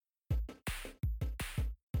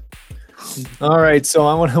All right, so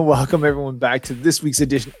I want to welcome everyone back to this week's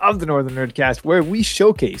edition of the Northern Nerdcast, where we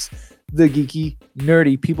showcase the geeky,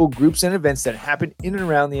 nerdy people, groups, and events that happen in and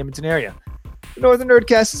around the Edmonton area. The Northern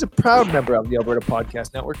Nerdcast is a proud member of the Alberta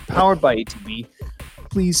Podcast Network, powered by ATB.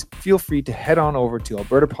 Please feel free to head on over to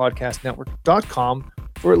albertapodcastnetwork.com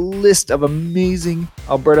for a list of amazing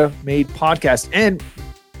Alberta-made podcasts. And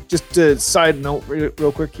just a side note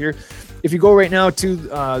real quick here, if you go right now to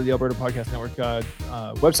the Alberta Podcast Network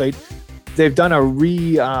website, they've done a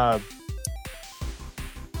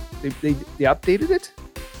they updated it.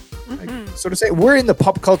 So to say, we're in the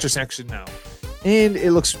pop culture section now, and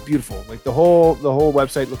it looks beautiful. Like the whole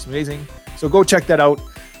website looks amazing. So go check that out.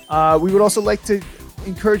 We would also like to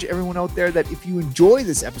encourage everyone out there that if you enjoy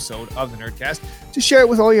this episode of the Nerdcast, to share it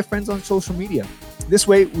with all your friends on social media. This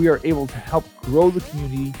way, we are able to help grow the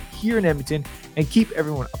community here in Edmonton and keep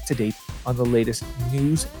everyone up to date on the latest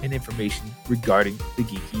news and information regarding the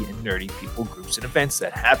geeky and nerdy people, groups, and events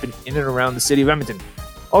that happen in and around the city of Edmonton.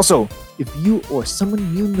 Also, if you or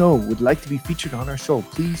someone you know would like to be featured on our show,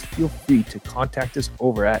 please feel free to contact us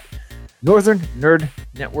over at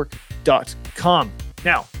northernnerdnetwork.com.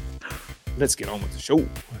 Now, let's get on with the show.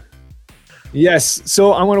 Yes,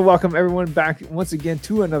 so I want to welcome everyone back once again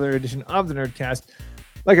to another edition of the Nerdcast.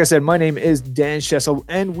 Like I said, my name is Dan Schessel,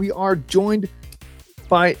 and we are joined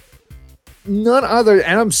by none other,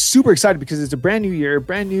 and I'm super excited because it's a brand new year,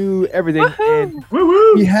 brand new everything, and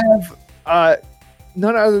we have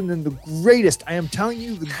none other than the greatest, I am telling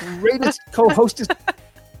you, the greatest co-hostess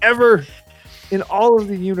ever in all of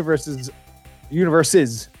the universes,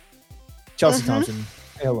 Chelsea Thompson.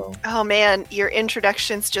 Hello. Oh man, your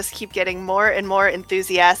introductions just keep getting more and more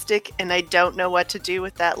enthusiastic, and I don't know what to do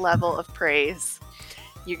with that level of praise.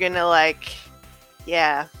 You're gonna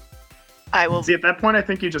I will. See, at that point, I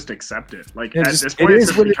think you just accept it. Like yeah, at this point,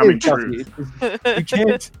 it's just becoming true.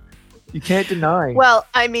 You can't deny. Well,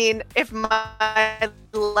 I mean, if my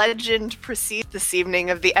legend precedes this evening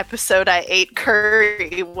of the episode I ate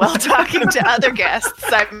curry while talking to other guests,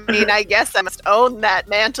 I mean, I guess I must own that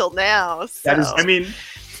mantle now. So. That is, I mean,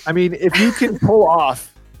 if you can pull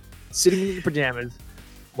off sitting in your pajamas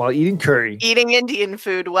while eating curry, eating Indian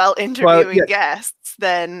food while interviewing guests,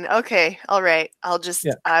 then okay, all right. I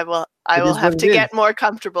will have to get more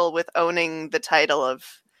comfortable with owning the title of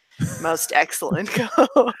most excellent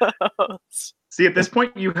co-host. See, at this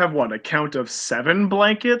point, you have a count of 7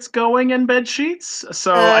 blankets going and bed sheets.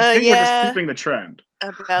 So I think we're just keeping the trend.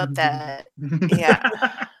 About that, yeah.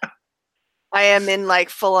 I am in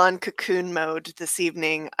full-on cocoon mode this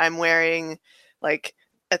evening. I'm wearing a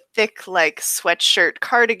thick sweatshirt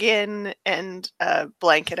cardigan and a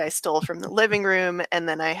blanket I stole from the living room, and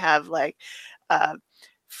then I have a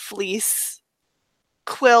fleece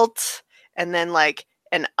quilt, and then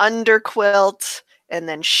an underquilt, and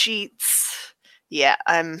then sheets. Yeah,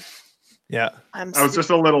 I was just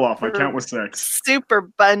a little off. My count was 6.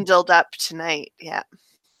 Super bundled up tonight. Yeah.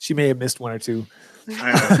 She may have missed one or two.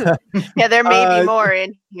 Yeah, there may be more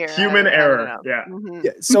in here. Human error. Yeah. Mm-hmm.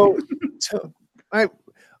 Yeah. So I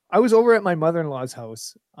was over at my mother-in-law's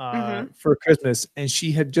house for Christmas, and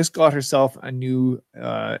she had just got herself a new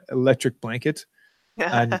electric blanket.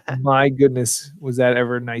 And my goodness, was that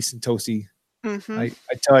ever nice and toasty. Mm-hmm. I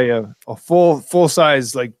tell you, a full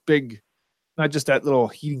size, big, not just that little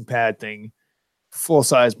heating pad thing, full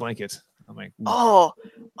size blanket. I'm like, oh,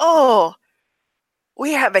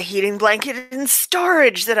 we have a heating blanket in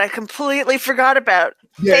storage that I completely forgot about.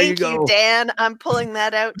 Thank you, Dan. I'm pulling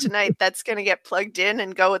that out tonight. That's going to get plugged in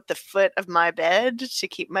and go at the foot of my bed to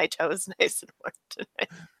keep my toes nice and warm tonight.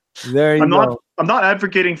 There you go. I'm not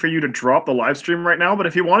advocating for you to drop the live stream right now, but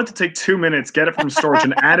if you wanted to take 2 minutes, get it from storage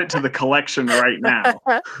and add it to the collection right now.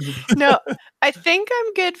 No, I think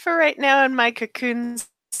I'm good for right now in my cocoon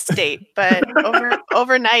state, but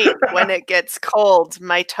overnight when it gets cold,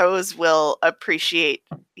 my toes will appreciate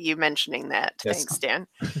you mentioning that. Yes. Thanks, Dan.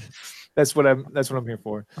 That's what I'm here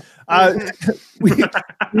for. We've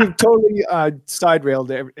totally side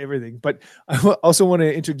railed everything, but I also want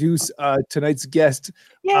to introduce tonight's guest.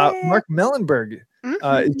 Mark Mellenberg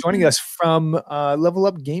is joining us from Level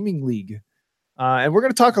Up Gaming League. And we're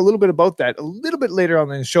going to talk a little bit about that a little bit later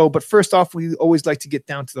on in the show. But first off, we always like to get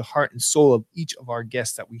down to the heart and soul of each of our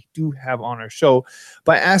guests that we do have on our show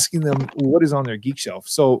by asking them what is on their geek shelf.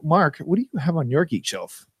 So, Mark, what do you have on your geek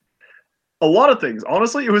shelf? A lot of things.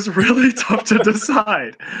 Honestly, it was really tough to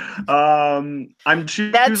decide. I'm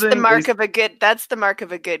choosing. That's the mark of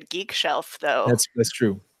a good geek shelf, though. That's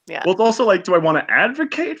true. Yeah. Well, it's also do I want to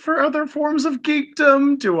advocate for other forms of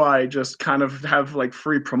geekdom? Do I just kind of have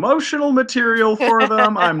free promotional material for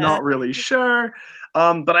them? I'm not really sure.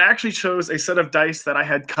 But I actually chose a set of dice that I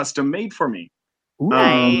had custom made for me.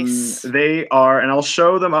 Nice. They are, and I'll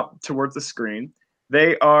show them up towards the screen.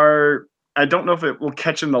 They are, I don't know if it will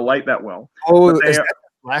catch in the light that well. Oh, is that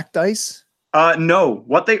black dice? No,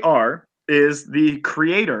 what they are is the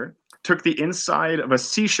creator took the inside of a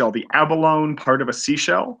seashell, the abalone part of a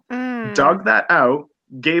seashell, dug that out,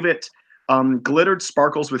 gave it glittered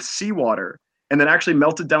sparkles with seawater, and then actually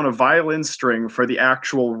melted down a violin string for the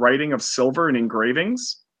actual writing of silver and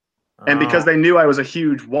engravings. And because they knew I was a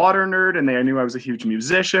huge water nerd and they knew I was a huge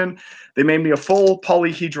musician, they made me a full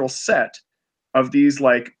polyhedral set of these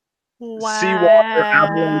like seawater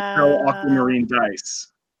abalone shell aquamarine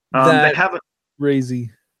dice. They have crazy.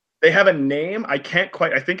 They have a name. I can't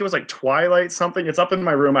quite. I think it was like Twilight something. It's up in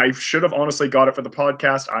my room. I should have honestly got it for the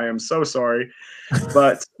podcast. I am so sorry,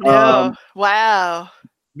 but wow.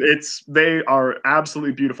 They are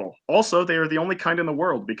absolutely beautiful. Also, they are the only kind in the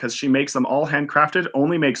world because she makes them all handcrafted,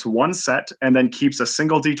 only makes one set, and then keeps a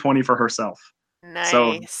single D20 for herself. Nice.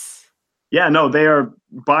 So, yeah, no, they are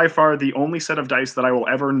by far the only set of dice that I will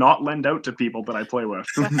ever not lend out to people that I play with.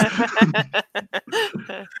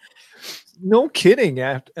 No kidding.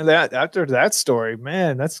 After that story,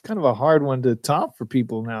 man, that's kind of a hard one to top for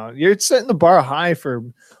people now. You're setting the bar high for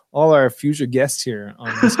all our future guests here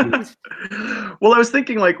on this week. Well, I was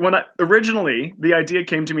thinking like when originally the idea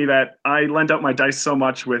came to me that I lend out my dice so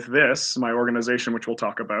much with my organization, which we'll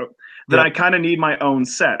talk about, that I kind of need my own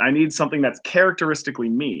set. I need something that's characteristically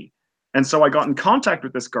me. And so I got in contact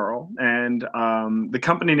with this girl, and the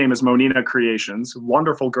company name is Monina Creations.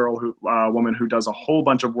 Wonderful woman who does a whole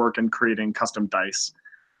bunch of work in creating custom dice.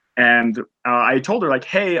 And I told her like,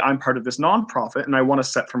 hey, I'm part of this nonprofit, and I want a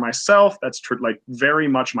set for myself that's like very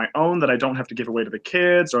much my own that I don't have to give away to the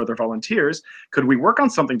kids or other volunteers. Could we work on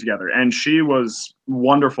something together? And she was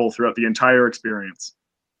wonderful throughout the entire experience.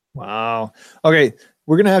 Wow. Okay,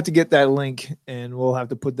 we're gonna have to get that link, and we'll have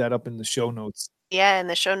to put that up in the show notes. Yeah, in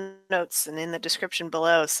the show notes and in the description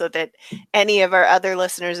below, so that any of our other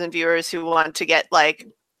listeners and viewers who want to get like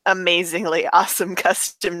amazingly awesome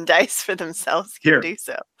custom dice for themselves can do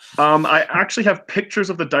so. I actually have pictures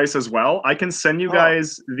of the dice as well. I can send you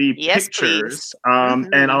guys the pictures,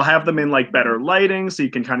 and I'll have them in like better lighting so you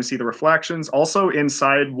can kind of see the reflections. Also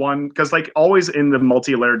inside one, because like always in the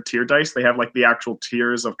multi-layered tier dice, they have like the actual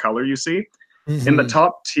tiers of color you see. In the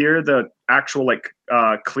top tier, the actual like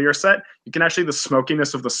clear set, you can actually the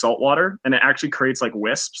smokiness of the salt water, and it actually creates like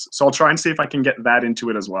wisps. So I'll try and see if I can get that into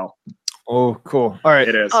it as well. Oh, cool. All right.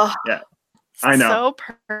 It is. Yeah. I know.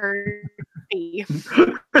 So pretty.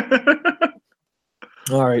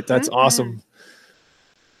 All right. That's awesome.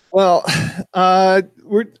 Well, I'm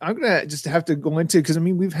gonna just have to go into, because I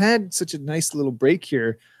mean we've had such a nice little break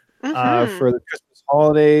here for the Christmas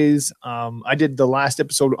holidays. I did the last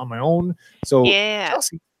episode on my own. So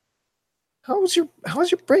Chelsea, how was your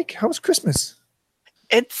break? How was Christmas?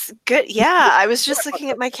 It's good. Yeah, I was just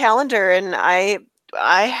looking at my calendar, and I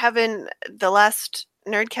haven't, the last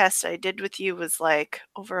Nerdcast I did with you was like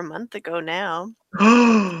over a month ago now.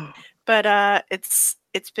 But it's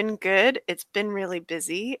been good. It's been really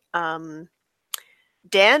busy.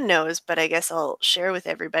 Dan knows, but I guess I'll share with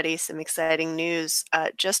everybody some exciting news.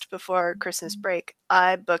 Just before Christmas break,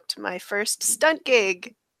 I booked my first stunt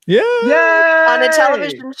gig. Yeah. On a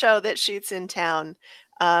television show that shoots in town.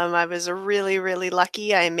 I was really, really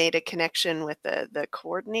lucky. I made a connection with the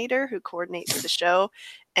coordinator who coordinates the show,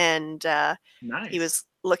 and he was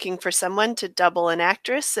looking for someone to double an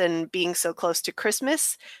actress, and being so close to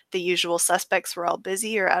Christmas, the usual suspects were all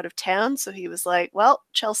busy or out of town, so he was like, well,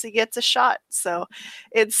 Chelsea gets a shot. So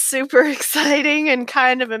it's super exciting and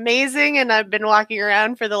kind of amazing, and I've been walking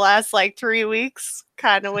around for the last like 3 weeks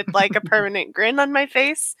kind of with like a permanent grin on my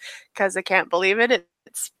face because I can't believe it.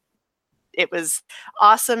 It was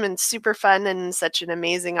awesome and super fun and such an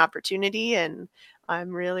amazing opportunity, and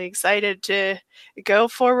I'm really excited to go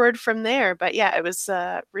forward from there. But yeah, it was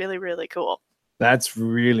really, really cool. That's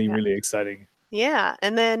really, really exciting. Yeah.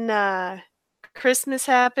 And then Christmas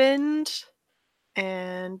happened,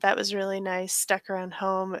 and that was really nice. Stuck around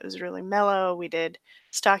home. It was really mellow. We did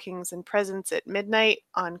stockings and presents at midnight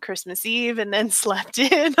on Christmas Eve, and then slept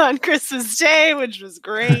in on Christmas Day, which was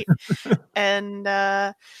great. And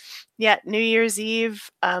New Year's Eve,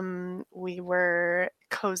 we were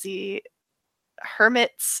cozy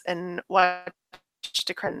hermits and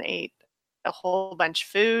watched and ate a whole bunch of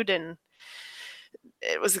food, and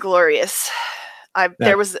it was glorious.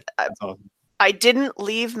 Awesome. I didn't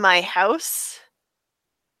leave my house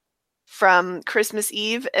from Christmas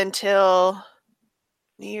Eve until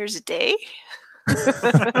New Year's Day.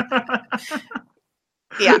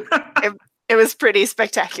 Yeah, it was pretty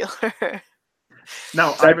spectacular.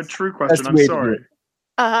 Now, I have a true question. I'm the way to do sorry.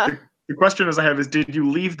 it. The question I have is, did you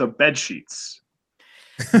leave the bed sheets?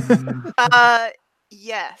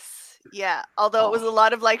 Yes. Yeah. Although it was a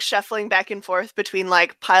lot of like shuffling back and forth between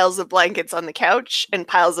like piles of blankets on the couch and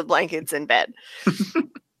piles of blankets in bed.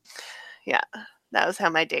 Yeah. That was how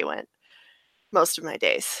my day went. Most of my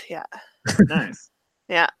days. Yeah. Nice.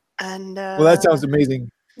 Yeah. And Well, that sounds amazing.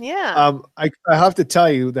 yeah. I have to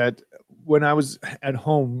tell you that when I was at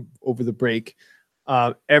home over the break,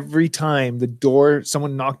 every time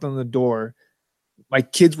someone knocked on the door, my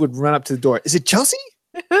kids would run up to the door. Is it Chelsea?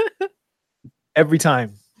 Every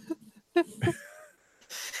time.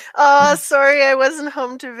 Sorry I wasn't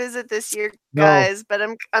home to visit this year, guys, but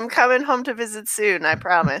I'm coming home to visit soon, I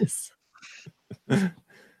promise.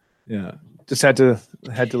 Yeah. Just had to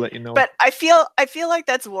let you know. But I feel like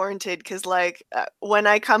that's warranted because like when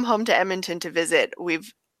I come home to Edmonton to visit,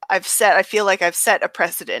 I feel like I've set a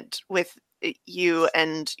precedent with you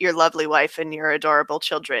and your lovely wife and your adorable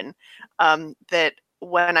children, that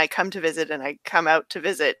when I come to visit and I come out to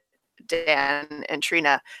visit Dan and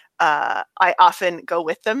Trina, I often go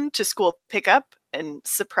with them to school pickup and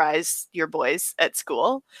surprise your boys at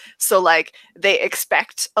school. So like they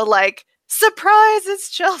expect a like surprise, it's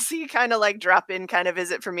Chelsea kind of like drop in kind of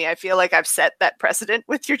visit for me. I feel like I've set that precedent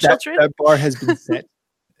with your children. That bar has been set,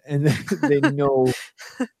 and they know.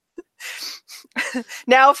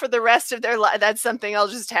 Now for the rest of their life, that's something I'll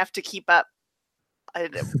just have to keep up.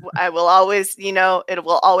 I will always, it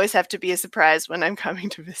will always have to be a surprise when I'm coming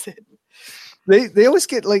to visit. They always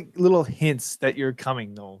get like little hints that you're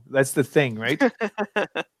coming, though. That's the thing, right?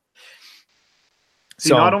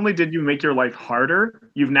 See, not only did you make your life harder,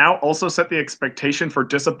 you've now also set the expectation for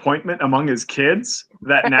disappointment among his kids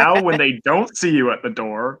that now when they don't see you at the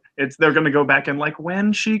door, they're going to go back and like,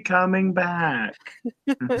 when's she coming back?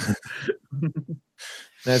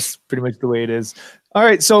 That's pretty much the way it is. All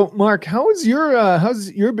right, so Mark, how's your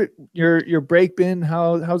break been?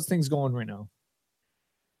 How's things going right now?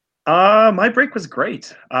 My break was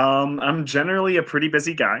great. I'm generally a pretty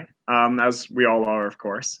busy guy, as we all are, of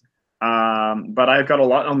course. But I've got a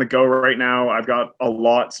lot on the go right now. I've got a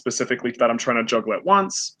lot specifically that I'm trying to juggle at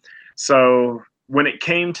once. So when it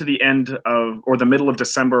came to the end of, or the middle of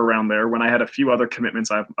December around there, when I had a few other commitments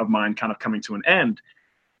of mine kind of coming to an end,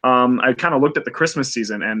 I kind of looked at the Christmas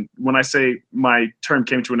season. And when I say my term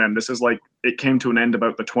came to an end, this is like it came to an end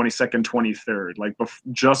about the 22nd, 23rd, like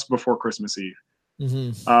just before Christmas Eve.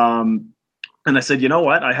 Mm-hmm. And I said, you know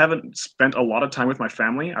what? I haven't spent a lot of time with my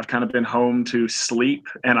family. I've kind of been home to sleep,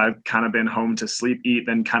 and I've kind of been home to sleep, eat,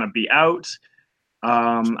 then kind of be out.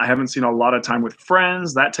 I haven't seen a lot of time with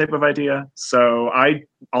friends, that type of idea. So I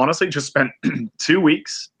honestly just spent 2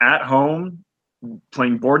 weeks at home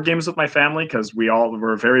playing board games with my family because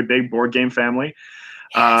we're a very big board game family.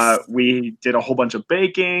 Yes. We did a whole bunch of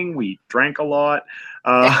baking. We drank a lot,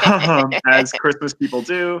 as Christmas people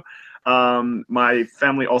do. My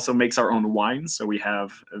family also makes our own wine, so we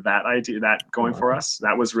have that going for us.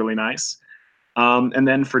 That was really nice. And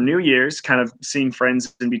then for New Year's, kind of seeing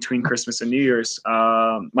friends in between Christmas and New Year's,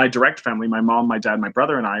 my direct family, my mom, my dad, my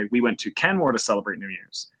brother, and I, we went to Canmore to celebrate New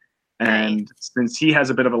Year's. And since he has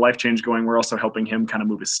a bit of a life change going, we're also helping him kind of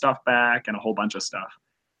move his stuff back and a whole bunch of stuff.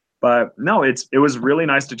 But no, it was really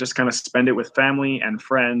nice to just kind of spend it with family and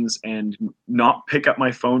friends and not pick up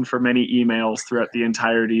my phone for many emails throughout the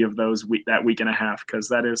entirety of that week and a half, because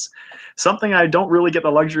that is something I don't really get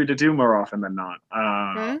the luxury to do more often than not.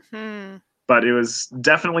 But it was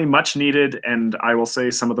definitely much needed, and I will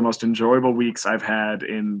say some of the most enjoyable weeks I've had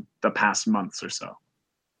in the past months or so.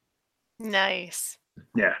 Nice.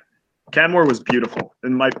 Yeah. Canmore was beautiful,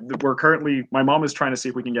 and my mom is trying to see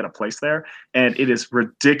if we can get a place there, and it is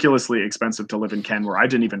ridiculously expensive to live in Canmore. I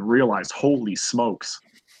didn't even realize. Holy smokes!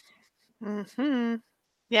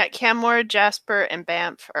 Yeah, Canmore, Jasper, and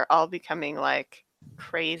Banff are all becoming like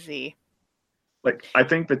crazy. Like I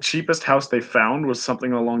think the cheapest house they found was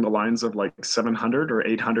something along the lines of like $700,000 or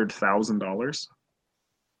 $800,000.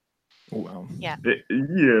 Oh wow! Yeah.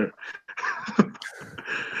 Yeah.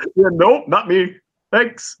 Yeah. Nope, not me.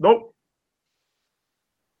 Thanks. Nope.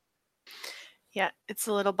 Yeah, it's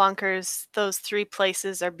a little bonkers. Those three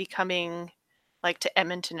places are becoming, like to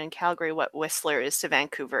Edmonton and Calgary, what Whistler is to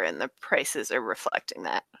Vancouver, and the prices are reflecting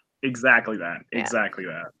that. Exactly that. Yeah. Exactly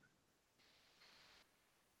that.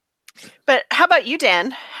 But how about you,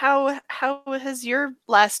 Dan? How has your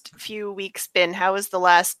last few weeks been? How was the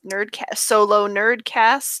last solo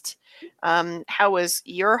Nerdcast? How was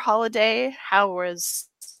your holiday? How was,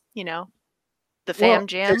 the fam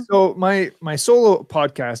jam? Okay, so my solo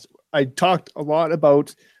podcast, I talked a lot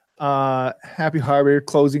about Happy Harbor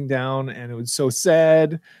closing down, and it was so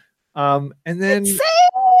sad. And then It's saved!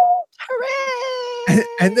 Hooray!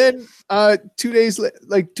 and then 2 days 2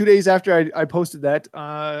 days after I posted that,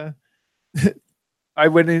 I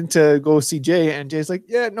went in to go see Jay, and Jay's like,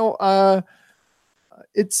 yeah, no,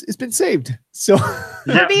 it's been saved. So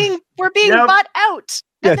we're being Yep. bought out,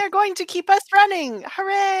 and Yeah. they're going to keep us running.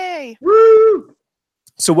 Hooray! Woo!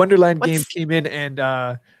 So Wonderland What's- Games came in and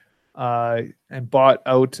bought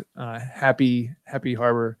out Happy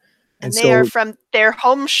Harbor, And so they are from their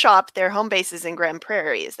home shop. Their home base is in Grand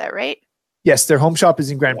Prairie. Is that right? yes, their home shop is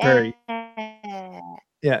in Grand Prairie.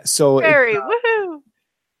 Yeah, so Prairie, woohoo!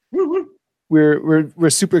 Woo, woo. we're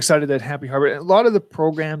super excited that Happy Harbor, a lot of the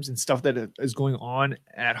programs and stuff that is going on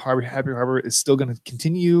at Happy Harbor is still going to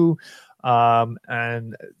continue,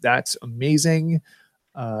 and that's amazing.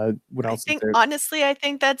 What else? I think honestly, I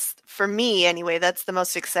think that's, for me anyway, that's the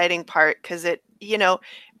most exciting part, because it,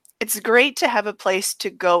 it's great to have a place to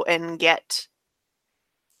go and get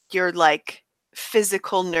your like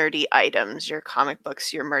physical nerdy items, your comic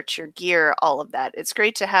books, your merch, your gear, all of that. It's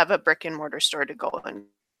great to have a brick and mortar store to go and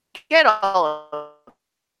get all of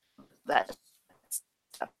that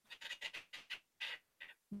stuff.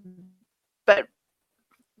 But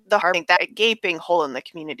the hard thing, that gaping hole in the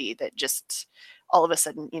community that just all of a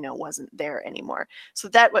sudden, wasn't there anymore. So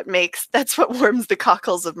that's what warms the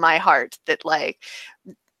cockles of my heart, that like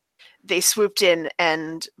they swooped in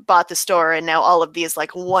and bought the store, and now all of these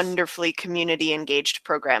like wonderfully community engaged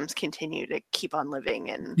programs continue to keep on living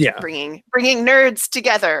and bringing nerds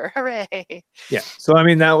together. Hooray! Yeah. So I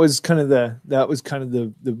mean, that was kind of the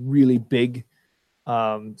really big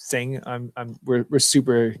thing. We're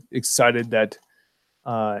super excited that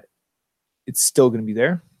it's still going to be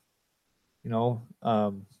there.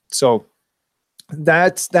 So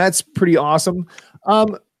that's pretty awesome.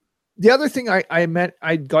 The other thing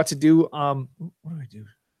I got to do, what did I do?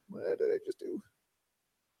 What did I just do?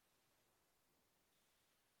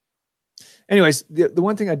 Anyways, the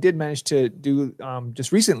one thing I did manage to do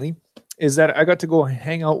just recently is that I got to go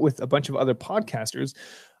hang out with a bunch of other podcasters.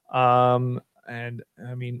 And I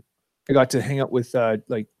mean, I got to hang out with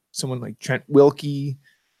like someone like Trent Wilkie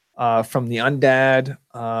from The Undad.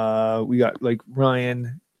 We got like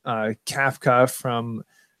Ryan Kafka from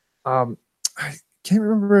I can't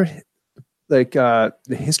remember, like the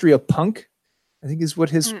History of Punk, I think is what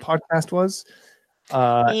his podcast was.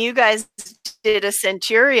 You guys did a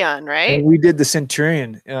Centurion, right? And we did the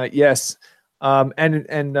Centurion, yes. Did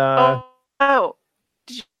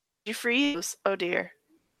you freeze? Oh dear.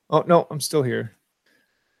 Oh no, I'm still here.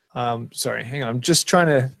 Sorry, hang on. I'm just trying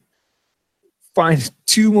to find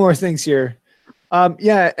two more things here. And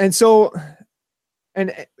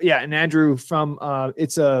Andrew from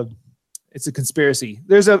it's a conspiracy.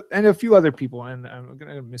 There's a few other people, and I'm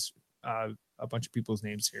gonna miss a bunch of people's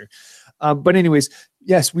names here. But anyways,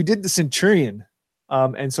 yes, we did the Centurion.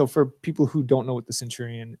 And so for people who don't know what the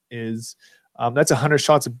Centurion is, that's 100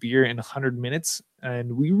 shots of beer in 100 minutes,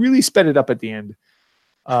 and we really sped it up at the end.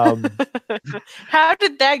 How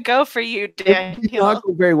did that go for you, Daniel? It did not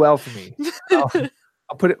go very well for me. I'll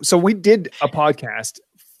put it. So we did a podcast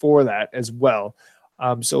for that as well.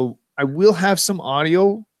 So I will have some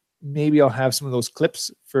audio. Maybe I'll have some of those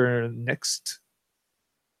clips for next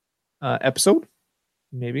episode.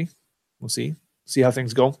 Maybe we'll see how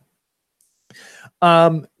things go.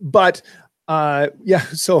 So by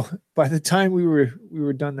the time we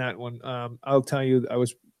were done that one, I'll tell you, I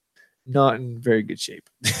was not in very good shape.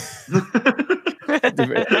 That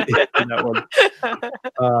one.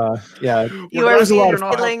 You are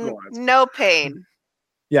feeling no pain.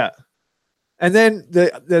 Yeah. And then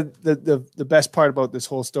the best part about this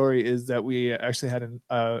whole story is that we actually had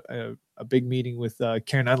a big meeting with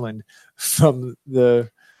Karen Unland from the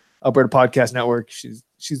Alberta Podcast Network. She's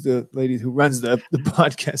the lady who runs the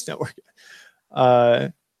podcast network.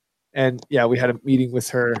 And yeah, we had a meeting with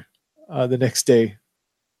her the next day.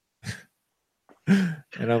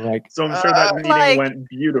 And I'm like, so I'm sure that meeting went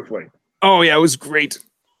beautifully. Oh yeah, it was great.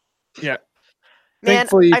 Yeah. Man,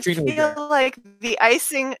 thankfully, I Trina feel like the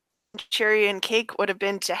icing cherry and cake would have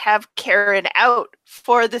been to have Karen out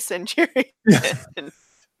for the Centurion.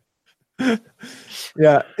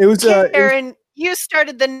 Yeah, it was Karen, you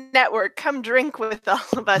started the network. Come drink with all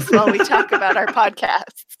of us while we talk about our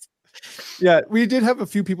podcasts. Yeah, we did have a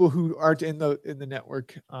few people who aren't in the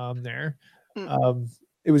network there.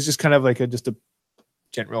 It was just kind of like just a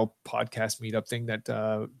general podcast meetup thing that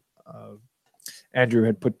Andrew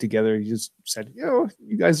had put together. He just said,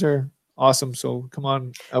 you guys are awesome, so come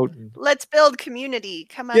on out and let's build community.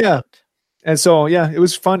 Come on out. And so it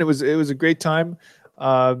was fun. It was a great time.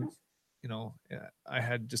 I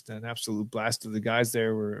had just an absolute blast. Of the guys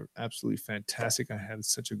there were absolutely fantastic. I had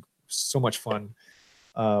such a so much fun.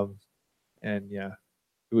 And yeah,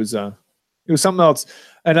 it was something else.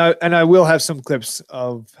 And I will have some clips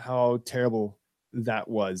of how terrible that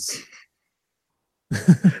was.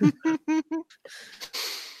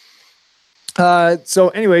 So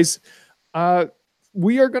anyways,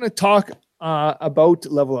 we are going to talk about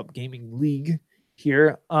Level Up Gaming League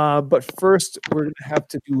here. But first, we're going to have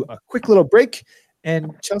to do a quick little break.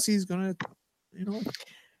 And Chelsea's going to, let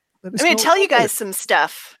us I'm going to tell you guys it. some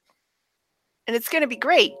stuff. And it's going to be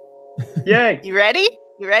great. Yay. You ready?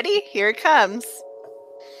 You ready? Here it comes.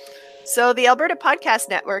 So the Alberta Podcast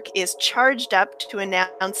Network is charged up to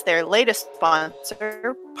announce their latest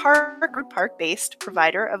sponsor, Park-based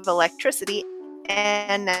provider of electricity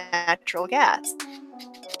and natural gas.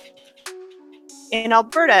 In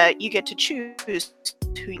Alberta, you get to choose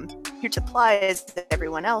who your supply is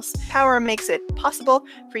everyone else. Power makes it possible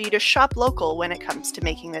for you to shop local when it comes to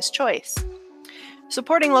making this choice.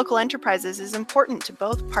 Supporting local enterprises is important to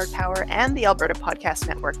both Park Power and the Alberta Podcast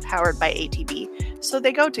Network, powered by ATB, so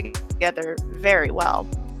they go together very well.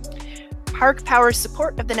 Park Power's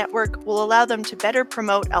support of the network will allow them to better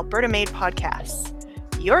promote Alberta-made podcasts.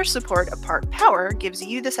 Your support of Park Power gives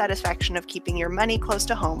you the satisfaction of keeping your money close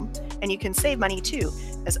to home, and you can save money too,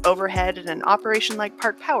 as overhead in an operation like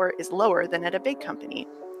Park Power is lower than at a big company.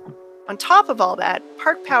 On top of all that,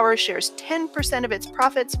 Park Power shares 10% of its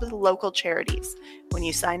profits with local charities. When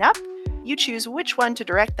you sign up, you choose which one to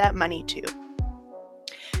direct that money to.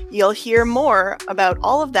 You'll hear more about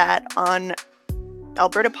all of that on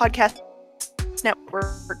Alberta Podcast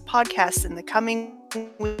Network podcasts in the coming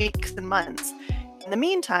weeks and months. In the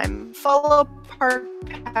meantime, follow Park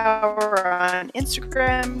Power on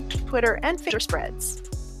Instagram, Twitter, and Facebook spreads.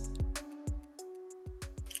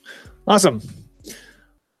 Awesome.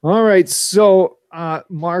 All right. So,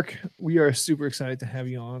 Mark, we are super excited to have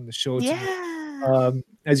you on the show today. Yeah.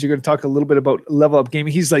 As you're going to talk a little bit about Level Up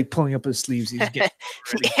Gaming. He's like pulling up his sleeves. He's getting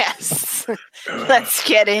ready. Yes. Let's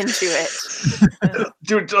get into it.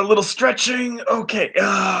 Do a little stretching. Okay.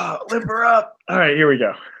 Limber up. All right, here we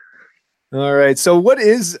go. All right. So what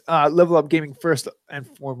is Level Up Gaming first and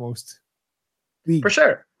foremost? For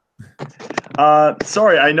sure.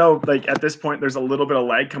 Sorry, I know like at this point there's a little bit of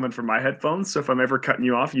lag coming from my headphones. So if I'm ever cutting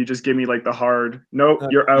you off, you just give me like the hard, nope,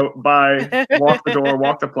 you're out, bye, walk the door,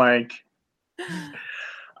 walk the plank.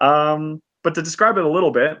 But to describe it a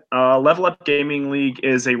little bit, Level Up Gaming League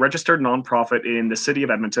is a registered nonprofit in the city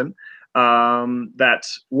of Edmonton that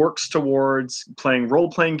works towards playing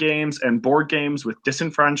role-playing games and board games with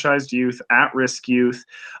disenfranchised youth, at-risk youth,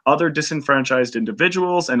 other disenfranchised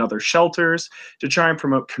individuals, and other shelters to try and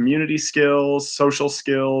promote community skills, social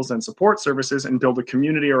skills, and support services and build a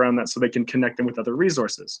community around that so they can connect them with other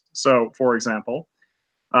resources. So, for example,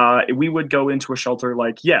 we would go into a shelter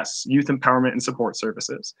like, yes, youth empowerment and support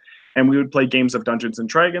services. And we would play games of Dungeons and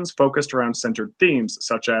Dragons focused around centered themes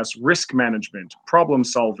such as risk management, problem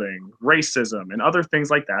solving, racism, and other things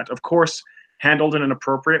like that. Of course, handled in an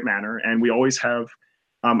appropriate manner. And we always have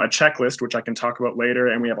a checklist, which I can talk about later.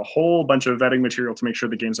 And we have a whole bunch of vetting material to make sure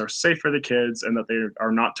the games are safe for the kids and that they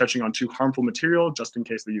are not touching on too harmful material, just in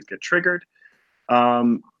case the youth get triggered.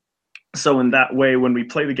 So in that way, when we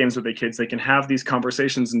play the games with the kids, they can have these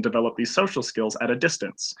conversations and develop these social skills at a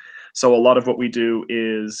distance. So a lot of what we do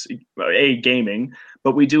is gaming,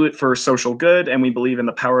 but we do it for social good. And we believe in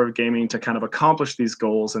the power of gaming to kind of accomplish these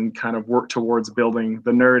goals and kind of work towards building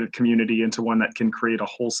the nerd community into one that can create a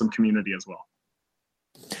wholesome community as well.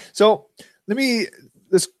 So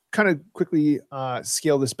let's kind of quickly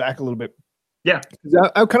scale this back a little bit. Yeah.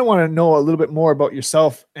 I kind of want to know a little bit more about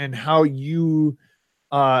yourself and how you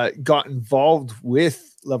got involved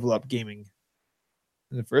with Level Up Gaming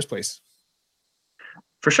in the first place.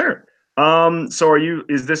 For sure. So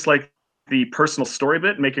is this like the personal story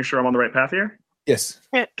bit, making sure I'm on the right path here? Yes.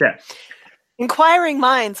 Okay. Inquiring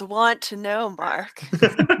minds want to know, Mark.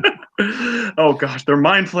 Oh gosh, there are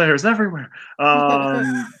mind flayers everywhere.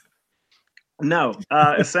 No,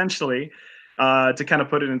 essentially, to kind of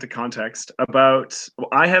put it into context,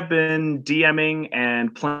 I have been DMing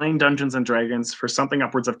and playing Dungeons and Dragons for something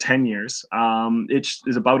upwards of 10 years. It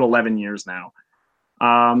is about 11 years now.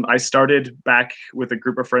 I started back with a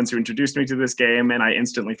group of friends who introduced me to this game, and I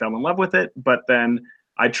instantly fell in love with it. But then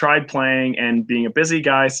I tried playing, and being a busy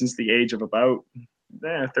guy since the age of about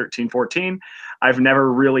 13, 14, I've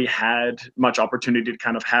never really had much opportunity to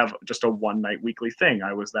kind of have just a one-night weekly thing.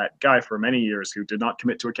 I was that guy for many years who did not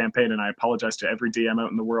commit to a campaign, and I apologize to every DM out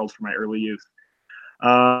in the world for my early youth.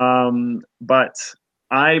 But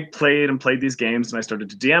I played these games, and I started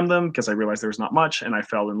to DM them because I realized there was not much, and I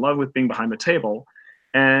fell in love with being behind the table.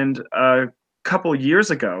 And a couple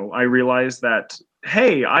years ago, I realized that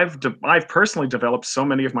hey, I've personally developed so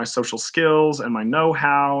many of my social skills and my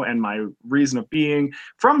know-how and my reason of being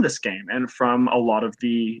from this game and from a lot of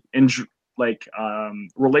the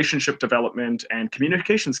relationship development and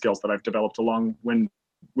communication skills that I've developed along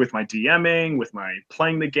with my DMing, with my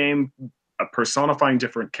playing the game, personifying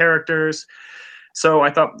different characters. So I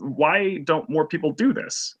thought, why don't more people do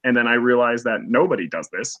this? And then I realized that nobody does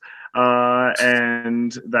this,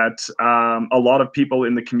 and that a lot of people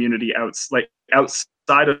in the community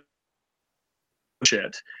outside of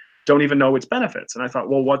shit don't even know its benefits. And I thought,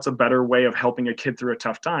 well, what's a better way of helping a kid through a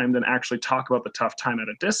tough time than actually talk about the tough time at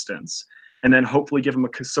a distance, and then hopefully give them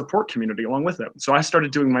a support community along with it. So I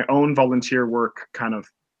started doing my own volunteer work, kind of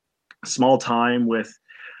small time with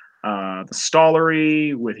the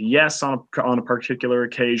Stollery, with Yes on a particular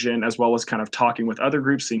occasion, as well as kind of talking with other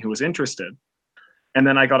groups, seeing who was interested. And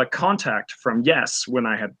then I got a contact from Yes when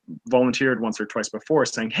I had volunteered once or twice before,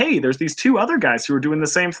 saying, hey, there's these two other guys who are doing the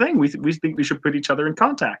same thing. We think we should put each other in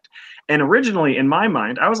contact. And originally, in my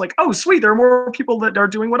mind, I was like, oh, sweet, there are more people that are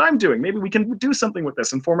doing what I'm doing. Maybe we can do something with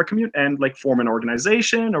this and form a community and like form an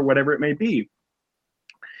organization or whatever it may be.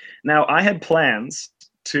 Now, I had plans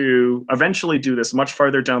to eventually do this much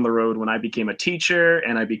farther down the road when I became a teacher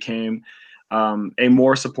and I became a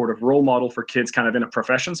more supportive role model for kids kind of in a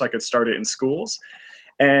profession, so I could start it in schools.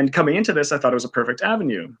 And coming into this, I thought it was a perfect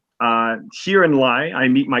avenue. Here in Lye, I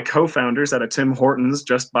meet my co-founders at a Tim Hortons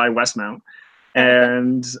just by Westmount.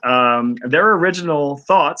 And their original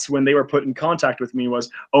thoughts when they were put in contact with me was,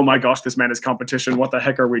 oh my gosh, this man is competition. What the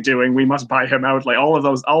heck are we doing? We must buy him out. Like all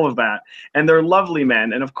of that. And they're lovely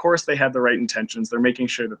men. And of course they had the right intentions. They're making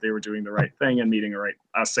sure that they were doing the right thing and meeting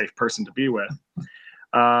a safe person to be with.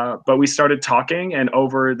 But we started talking, and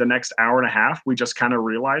over the next hour and a half, we just kind of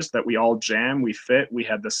realized that we all jam, we fit, we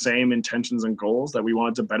had the same intentions and goals, that we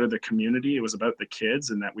wanted to better the community. It was about the kids,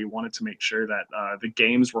 and that we wanted to make sure that the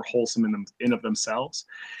games were wholesome in of themselves.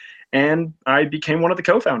 And I became one of the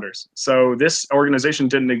co-founders. So this organization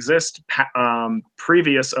didn't exist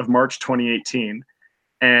previous of March 2018.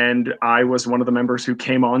 And I was one of the members who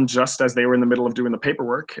came on just as they were in the middle of doing the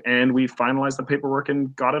paperwork. And we finalized the paperwork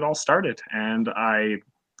and got it all started. And I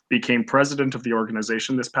became president of the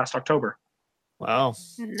organization this past October. Wow.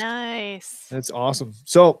 Nice. That's awesome.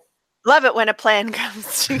 So love it when a plan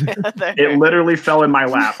comes together. It literally fell in my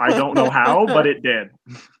lap. I don't know how, but it did.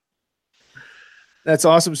 That's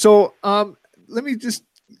awesome. So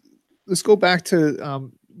let's go back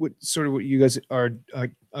to what you guys are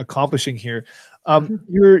accomplishing here.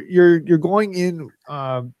 You're going in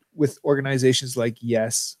with organizations like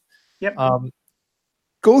Yes. Yep.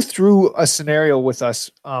 Go through a scenario with us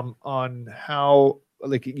on how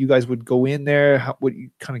like you guys would go in there, what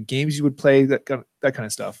kind of games you would play, that kind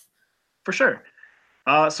of stuff. For sure.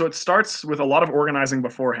 So it starts with a lot of organizing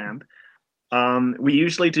beforehand. We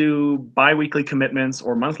usually do bi-weekly commitments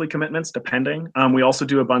or monthly commitments, depending. We also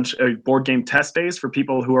do a bunch of board game test days for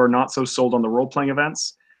people who are not so sold on the role-playing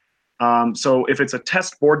events. So if it's a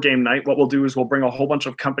test board game night, what we'll do is we'll bring a whole bunch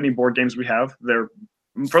of company board games we have. They're,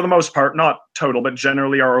 for the most part, not total, but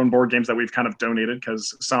generally our own board games that we've kind of donated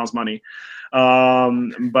because sounds money.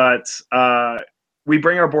 We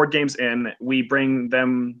bring our board games in. We bring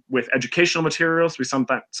them with educational materials. We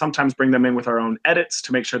sometimes bring them in with our own edits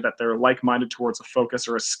to make sure that they're like-minded towards a focus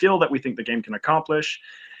or a skill that we think the game can accomplish.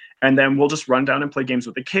 And then we'll just run down and play games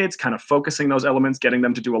with the kids, kind of focusing those elements, getting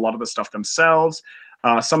them to do a lot of the stuff themselves.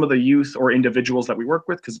 Some of the youth or individuals that we work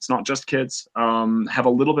with, because it's not just kids, have a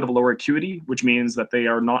little bit of a lower acuity, which means that they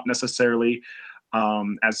are not necessarily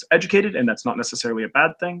as educated, and that's not necessarily a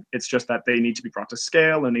bad thing. It's just that they need to be brought to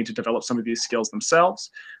scale and need to develop some of these skills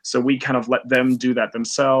themselves. So we kind of let them do that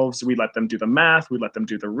themselves. We let them do the math, we let them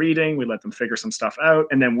do the reading, we let them figure some stuff out,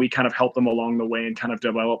 and then we kind of help them along the way and kind of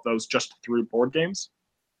develop those just through board games.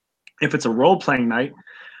 If it's a role-playing night,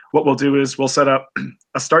 what we'll do is we'll set up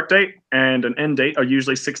a start date and an end date, are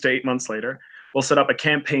usually 6 to 8 months later. We'll set up a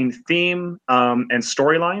campaign theme and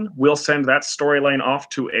storyline. We'll send that storyline off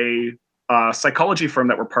to a psychology firm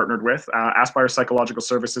that we're partnered with, Aspire Psychological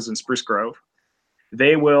Services in Spruce Grove.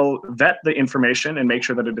 They will vet the information and make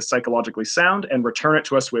sure that it is psychologically sound and return it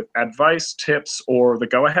to us with advice, tips, or the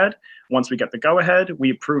go-ahead. Once we get the go-ahead,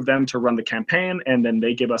 we approve them to run the campaign, and then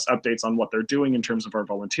they give us updates on what they're doing in terms of our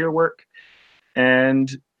volunteer work. And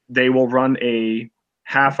they will run a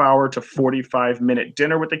half-hour to 45-minute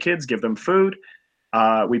dinner with the kids, give them food.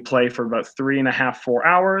 We play for about 3.5, 4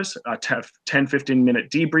 hours, a 10, 15-minute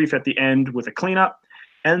debrief at the end with a cleanup.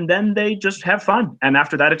 And then they just have fun. And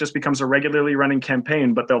after that, it just becomes a regularly running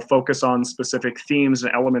campaign, but they'll focus on specific themes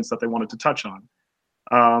and elements that they wanted to touch on.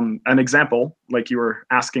 An example, like you were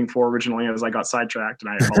asking for originally, as I got sidetracked,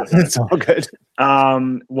 and I apologize. It's all good.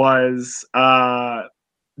 Was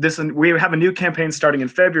this? And we have a new campaign starting in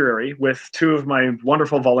February with two of my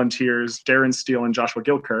wonderful volunteers, Darren Steele and Joshua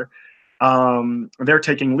Gilker. They're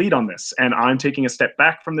taking lead on this, and I'm taking a step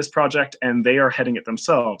back from this project, and they are heading it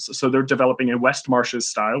themselves. So they're developing a West Marches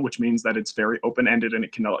style, which means that it's very open-ended and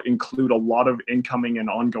it can include a lot of incoming and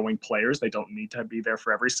ongoing players. They don't need to be there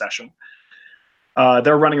for every session.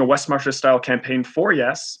 They're running a West Marches style campaign for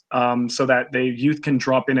Yes, so that the youth can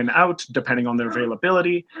drop in and out depending on their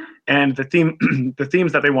availability. And the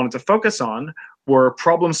themes that they wanted to focus on were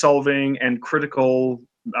problem solving and critical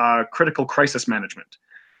crisis management.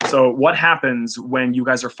 So what happens when you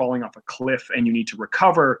guys are falling off a cliff and you need to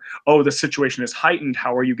recover? Oh, the situation is heightened.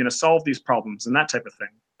 How are you going to solve these problems? And that type of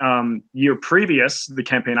thing. Year previous, the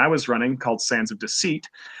campaign I was running called Sands of Deceit,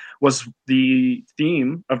 was the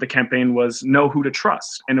theme of the campaign was know who to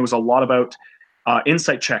trust. And it was a lot about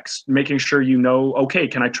insight checks, making sure you know, okay,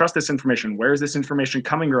 can I trust this information? Where is this information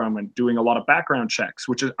coming from? And doing a lot of background checks,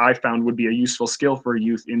 which I found would be a useful skill for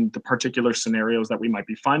youth in the particular scenarios that we might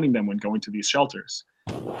be finding them when going to these shelters.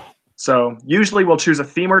 So usually we'll choose a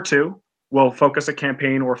theme or two. We'll focus a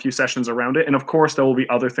campaign or a few sessions around it. And of course, there will be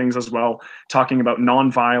other things as well, talking about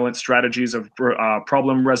nonviolent strategies of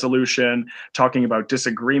problem resolution, talking about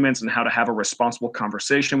disagreements and how to have a responsible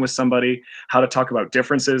conversation with somebody, how to talk about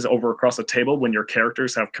differences over across a table when your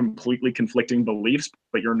characters have completely conflicting beliefs,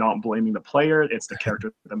 but you're not blaming the player. It's the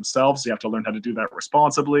character themselves. You have to learn how to do that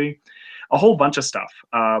responsibly. A whole bunch of stuff.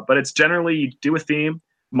 But it's generally you do a theme,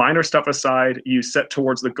 minor stuff aside, you set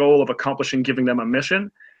towards the goal of accomplishing, giving them a mission.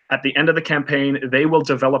 At the end of the campaign, they will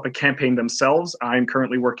develop a campaign themselves. I'm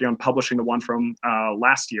currently working on publishing the one from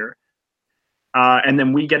last year. And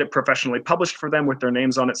then we get it professionally published for them with their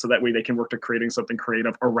names on it, so that way they can work to creating something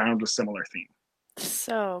creative around a similar theme.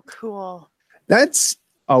 So cool. That's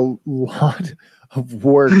a lot of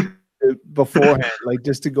work beforehand, like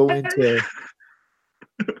just to go into.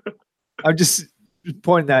 I'm just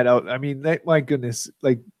pointing that out. I mean, my goodness,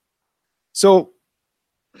 like, so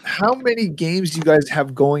how many games do you guys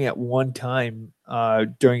have going at one time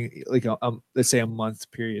during like let's say a month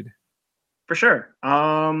period? For sure.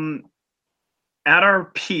 At our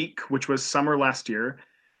peak, which was summer last year,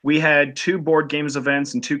 we had 2 board games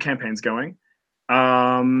events and 2 campaigns going.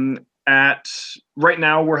 At right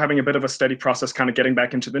now, we're having a bit of a steady process, kind of getting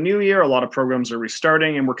back into the new year. A lot of programs are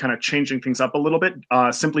restarting, and we're kind of changing things up a little bit,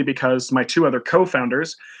 simply because my 2 other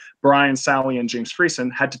co-founders, Brian Sally and James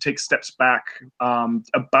Friesen, had to take steps back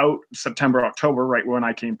about September, October, right when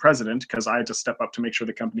I became president, because I had to step up to make sure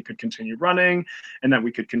the company could continue running and that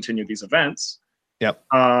we could continue these events. Yep.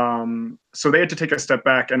 So they had to take a step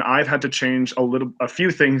back, and I've had to change a few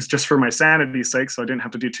things just for my sanity's sake, so I didn't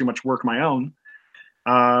have to do too much work my own.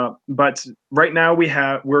 But right now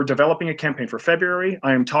we're developing a campaign for February.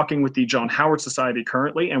 I am talking with the John Howard Society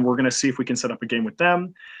currently, and we're going to see if we can set up a game with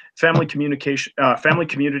them. Family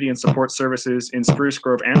community and support services in Spruce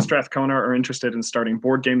Grove and Strathcona are interested in starting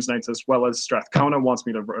board games nights, as well as Strathcona wants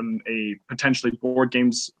me to run a potentially board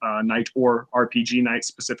games night or RPG night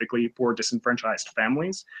specifically for disenfranchised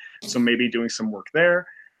families. So maybe doing some work there.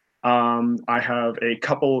 I have a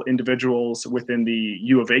couple individuals within the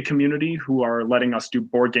U of A community who are letting us do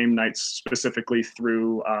board game nights specifically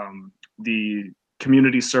through the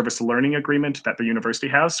community service learning agreement that the university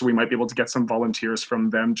has. So we might be able to get some volunteers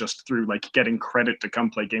from them just through like getting credit to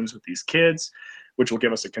come play games with these kids, which will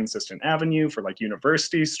give us a consistent avenue for like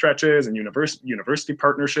university stretches and university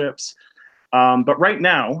partnerships. But right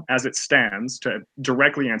now, as it stands, to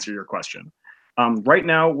directly answer your question, right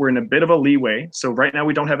now we're in a bit of a leeway. So right now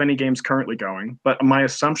we don't have any games currently going, but my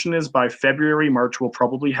assumption is by February, March, we'll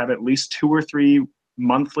probably have at least 2 or 3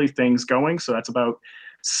 monthly things going. So that's about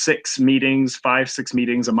 6 meetings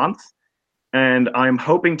a month. And I'm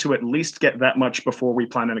hoping to at least get that much before we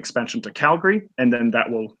plan an expansion to Calgary, and then that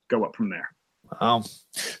will go up from there.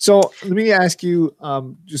 So let me ask you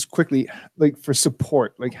just quickly, like for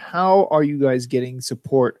support, like how are you guys getting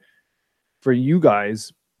support for you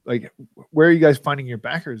guys? Like where are you guys finding your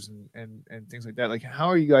backers and things like that? Like how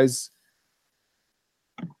are you guys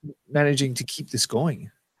managing to keep this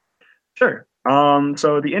going? Sure.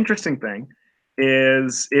 So the interesting thing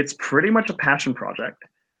is it's pretty much a passion project.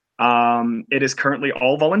 It is currently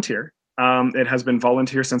all volunteer. It has been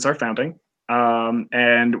volunteer since our founding.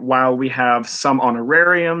 And while we have some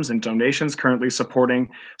honorariums and donations currently supporting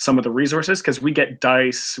some of the resources, because we get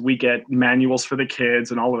dice, we get manuals for the kids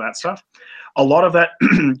and all of that stuff, a lot of that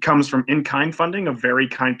comes from in-kind funding of very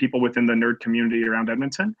kind people within the nerd community around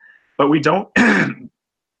Edmonton. But we don't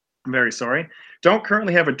I'm very sorry. Don't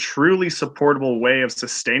currently have a truly supportable way of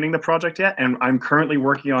sustaining the project yet, and I'm currently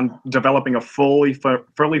working on developing a fully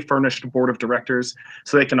furnished board of directors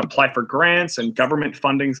so they can apply for grants and government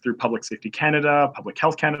funding through Public Safety Canada, Public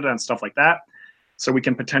Health Canada, and stuff like that. So we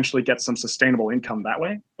can potentially get some sustainable income that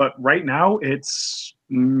way. But right now, it's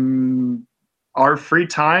our free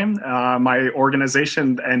time, my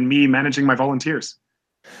organization, and me managing my volunteers.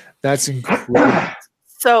 That's incredible.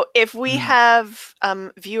 So if we have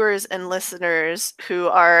viewers and listeners who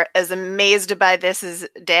are as amazed by this as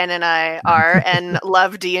Dan and I are and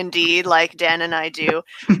love D&D like Dan and I do,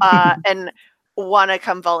 and want to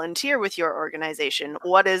come volunteer with your organization,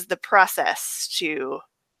 what is the process to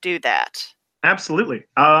do that? Absolutely.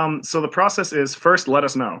 So the process is, first, let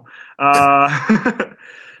us know. That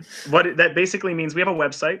basically means we have a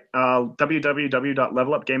website,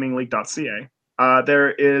 www.levelupgamingleague.ca.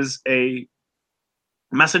 There is a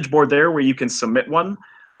message board there where you can submit one.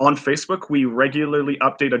 On Facebook, we regularly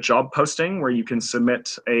update a job posting where you can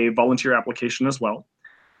submit a volunteer application as well.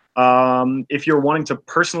 If you're wanting to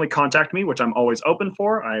personally contact me, which I'm always open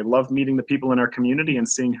for, I love meeting the people in our community and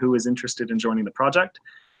seeing who is interested in joining the project.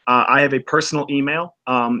 I have a personal email.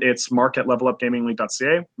 It's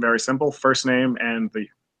mark@levelupgamingleague.ca. Very simple, first name and the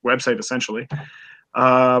website essentially.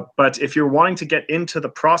 But if you're wanting to get into the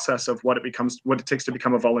process of what it takes to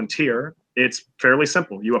become a volunteer, it's fairly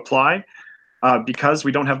simple. You apply. Because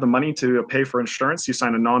we don't have the money to pay for insurance, you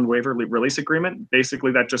sign a non-waiver release agreement.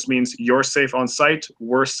 Basically, that just means you're safe on site,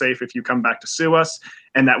 we're safe if you come back to sue us,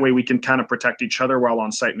 and that way we can kind of protect each other while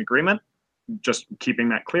on site in agreement, just keeping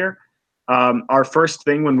that clear. Our first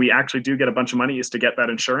thing when we actually do get a bunch of money is to get that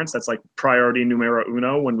insurance. That's like priority numero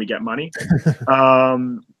uno when we get money.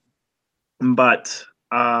 But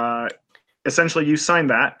essentially, you sign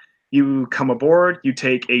that. You come aboard, you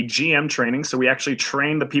take a GM training. So we actually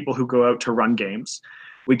train the people who go out to run games.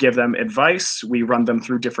 We give them advice. We run them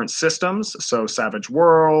through different systems. So Savage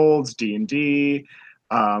Worlds, D&D,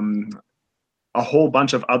 a whole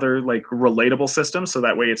bunch of other like relatable systems. So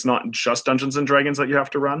that way it's not just Dungeons and Dragons that you have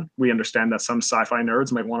to run. We understand that some sci-fi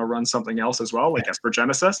nerds might want to run something else as well, like Esper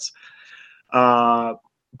Genesis.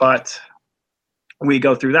 But we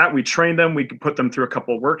go through that, we train them, we put them through a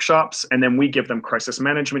couple of workshops, and then we give them crisis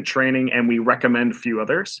management training, and we recommend a few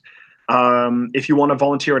others. If you want to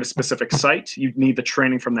volunteer at a specific site, you need the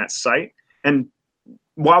training from that site. And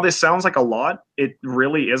while this sounds like a lot, it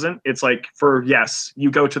really isn't. It's like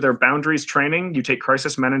you go to their boundaries training, you take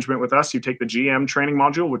crisis management with us, you take the GM training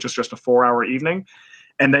module, which is just a 4-hour evening,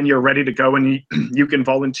 and then you're ready to go and you can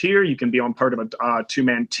volunteer. You can be on part of a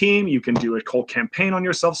two-man team. You can do a whole campaign on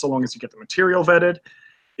yourself so long as you get the material vetted.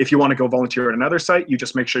 If you want to go volunteer at another site, you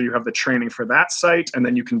just make sure you have the training for that site, and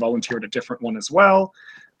then you can volunteer at a different one as well.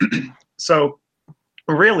 So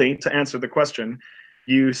really, to answer the question,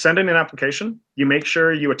 you send in an application. You make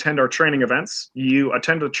sure you attend our training events. You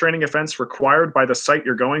attend the training events required by the site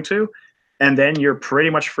you're going to, and then you're pretty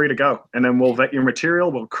much free to go. And then we'll vet your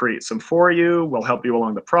material, we'll create some for you, we'll help you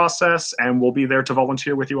along the process, and we'll be there to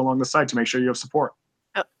volunteer with you along the side to make sure you have support.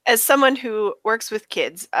 As someone who works with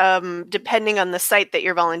kids, depending on the site that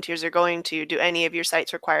your volunteers are going to, do any of your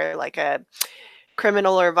sites require like a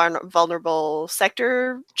criminal or vulnerable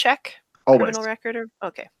sector check? Always. Criminal record?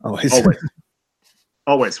 Okay.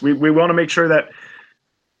 Always. We want to make sure that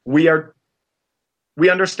we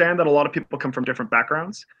understand that a lot of people come from different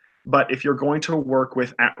backgrounds. But if you're going to work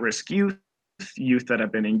with at-risk youth that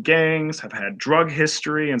have been in gangs, have had drug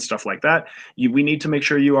history and stuff like that, we need to make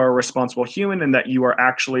sure you are a responsible human and that you are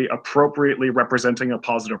actually appropriately representing a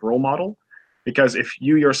positive role model. Because if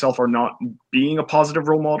you yourself are not being a positive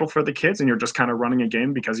role model for the kids and you're just kind of running a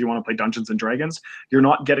game because you want to play Dungeons and Dragons, you're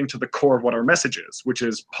not getting to the core of what our message is, which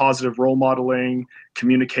is positive role modeling,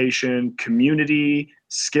 communication, community,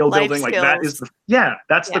 skill building. Like that is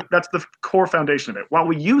that's the core foundation of it. While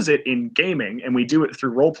we use it in gaming and we do it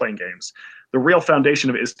through role-playing games, the real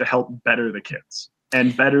foundation of it is to help better the kids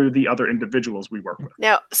and better the other individuals we work with.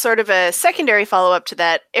 Now, sort of a secondary follow-up to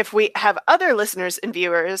that, if we have other listeners and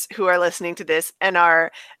viewers who are listening to this and are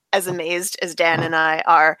as amazed as Dan and I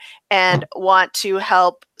are and want to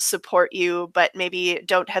help support you, but maybe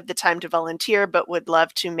don't have the time to volunteer, but would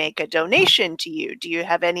love to make a donation to you, do you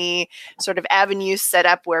have any sort of avenues set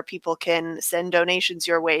up where people can send donations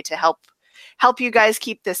your way to help you guys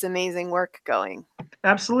keep this amazing work going?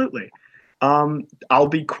 Absolutely. I'll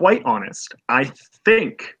be quite honest. I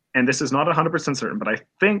think, and this is not 100% certain, but I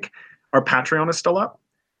think our Patreon is still up.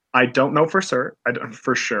 I don't know for sure.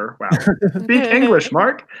 Wow. Speak English,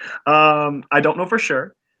 Mark. I don't know for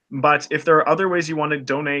sure. But if there are other ways you want to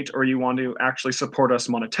donate or you want to actually support us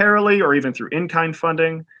monetarily or even through in-kind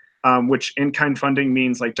funding, which in-kind funding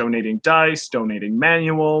means like donating dice, donating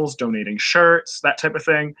manuals, donating shirts, that type of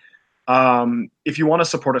thing. If you want to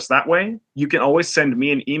support us that way, you can always send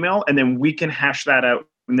me an email, and then we can hash that out,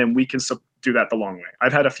 and then we can do that the long way.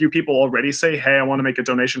 I've had a few people already say, hey, I want to make a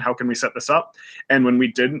donation. How can we set this up? And when we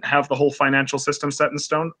didn't have the whole financial system set in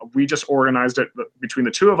stone, we just organized it between the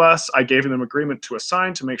two of us. I gave them agreement to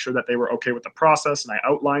assign to make sure that they were okay with the process, and I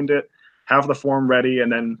outlined it, have the form ready,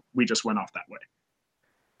 and then we just went off that way.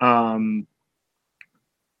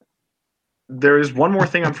 There is one more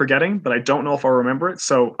thing I'm forgetting, but I don't know if I'll remember it,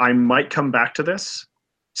 so I might come back to this.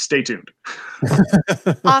 Stay tuned.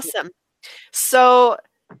 Awesome. So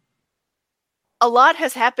a lot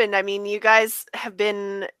has happened. I mean, you guys have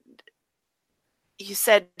been, you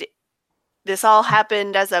said this all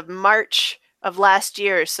happened as of March of last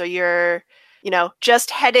year, so you're,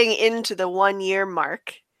 just heading into the 1 year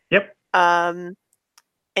mark. Yep.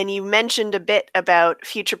 And you mentioned a bit about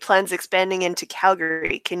future plans expanding into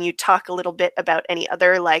Calgary. Can you talk a little bit about any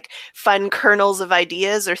other fun kernels of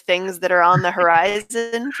ideas or things that are on the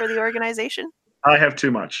horizon for the organization? I have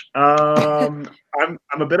too much. I'm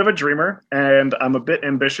a bit of a dreamer, and I'm a bit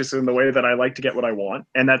ambitious in the way that I like to get what I want.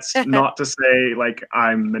 And that's not to say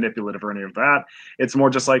I'm manipulative or any of that. It's more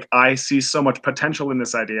just I see so much potential in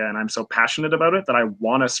this idea, and I'm so passionate about it that I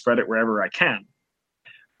want to spread it wherever I can.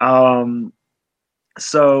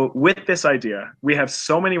 So with this idea, we have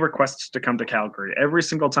so many requests to come to Calgary. Every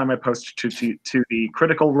single time I post to the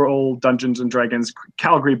Critical Role Dungeons and Dragons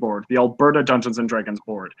Calgary board, the Alberta Dungeons and Dragons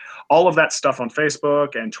board, all of that stuff on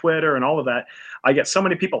Facebook and Twitter and all of that, I get so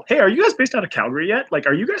many people, hey, are you guys based out of Calgary yet?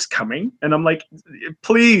 Are you guys coming? And I'm like,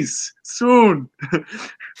 please, soon,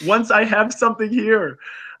 once I have something here.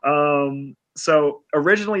 So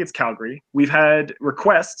originally it's Calgary. We've had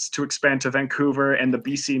requests to expand to Vancouver and the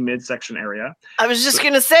BC midsection area. I was just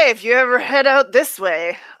going to say, if you ever head out this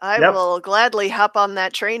way, I will gladly hop on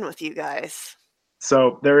that train with you guys.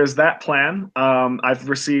 So there is that plan. I've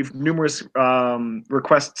received numerous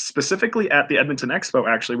requests specifically at the Edmonton Expo.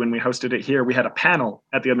 Actually, when we hosted it here, we had a panel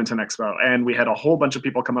at the Edmonton Expo, and we had a whole bunch of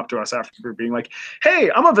people come up to us after being like,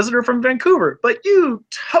 hey, I'm a visitor from Vancouver, but you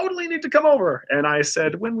totally need to come over. And I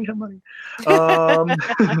said, when we have money.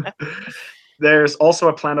 There's also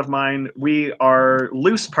a plan of mine. We are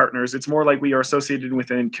loose partners. It's more like we are associated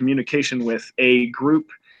within communication with a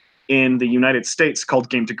group in the United States called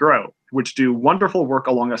Game to Grow, which do wonderful work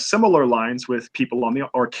along a similar lines with people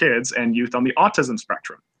or kids and youth on the autism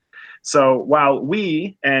spectrum. So while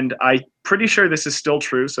and I'm pretty sure this is still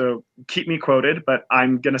true, so keep me quoted, but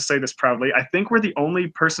I'm going to say this proudly, I think we're the only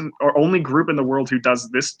person or only group in the world who does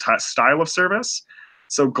this style of service.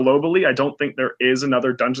 So globally, I don't think there is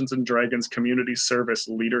another Dungeons and Dragons community service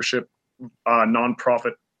leadership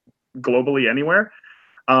nonprofit globally anywhere.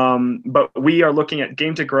 But we are looking at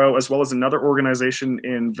Game to Grow as well as another organization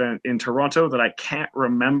in Toronto that I can't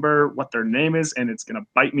remember what their name is, and it's going to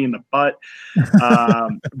bite me in the butt.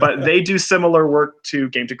 But they do similar work to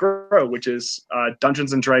Game to Grow, which is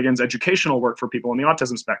Dungeons and Dragons educational work for people on the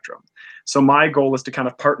autism spectrum. So my goal is to kind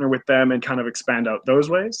of partner with them and kind of expand out those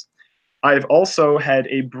ways. I've also had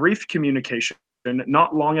a brief communication,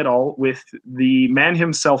 not long at all, with the man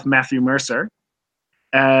himself, Matthew Mercer,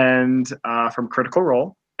 and from Critical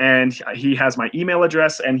Role. And he has my email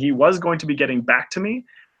address, and he was going to be getting back to me.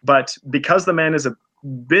 But because the man is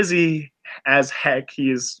busy as heck, he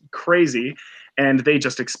is crazy, and they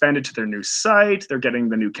just expanded to their new site. They're getting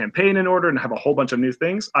the new campaign in order and have a whole bunch of new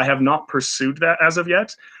things. I have not pursued that as of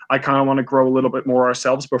yet. I kind of want to grow a little bit more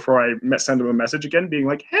ourselves before I send him a message again, being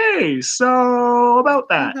like, hey, so about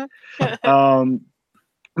that.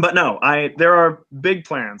 But no, there are big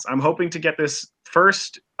plans. I'm hoping to get this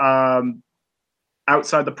first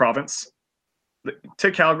outside the province,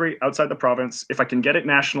 to Calgary, outside the province. If I can get it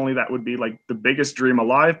nationally, that would be the biggest dream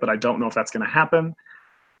alive, but I don't know if that's going to happen.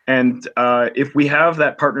 And if we have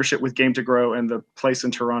that partnership with Game to Grow and the place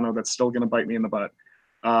in Toronto that's still going to bite me in the butt,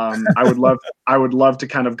 I would love to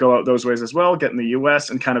kind of go out those ways as well, get in the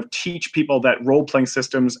US and kind of teach people that role-playing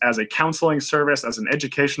systems as a counseling service, as an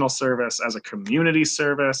educational service, as a community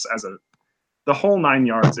service, the whole 9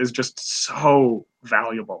 yards is just so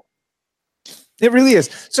valuable. It really is.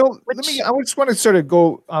 So I just want to sort of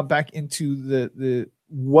go back into the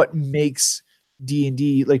what makes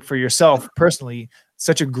D&D, for yourself personally,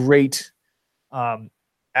 such a great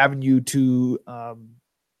avenue to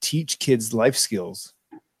teach kids life skills.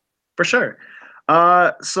 For sure.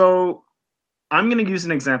 So I'm going to use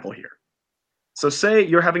an example here. So say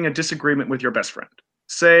you're having a disagreement with your best friend.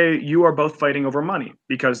 Say you are both fighting over money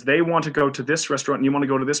because they want to go to this restaurant and you want to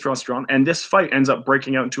go to this restaurant, and this fight ends up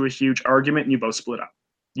breaking out into a huge argument and you both split up.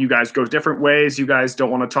 You guys go different ways. You guys don't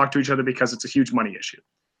want to talk to each other because it's a huge money issue.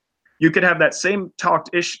 You could have that same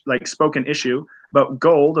spoken issue about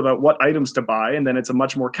gold, about what items to buy, and then it's a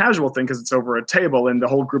much more casual thing because it's over a table and the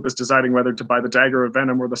whole group is deciding whether to buy the dagger of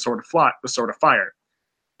venom or the sword of fire.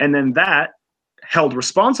 And then that, held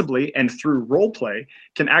responsibly and through role play,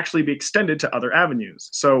 can actually be extended to other avenues.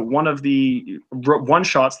 So one of the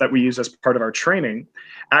one-shots that we use as part of our training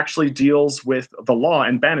actually deals with the law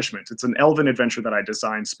and banishment. It's an elven adventure that I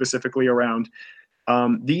designed specifically around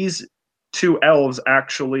these two elves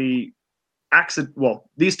accidentally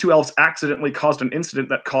caused an incident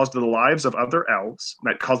that caused the lives of other elves,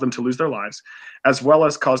 that caused them to lose their lives, as well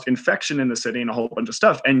as caused infection in the city and a whole bunch of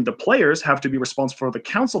stuff. And the players have to be responsible for the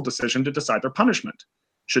council decision to decide their punishment.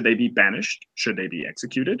 Should they be banished? Should they be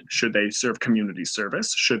executed? Should they serve community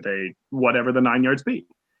service? Should they, whatever the 9 yards be?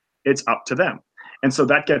 It's up to them. And so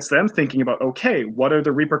that gets them thinking about, okay, what are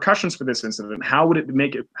the repercussions for this incident? How would it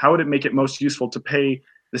make it most useful to pay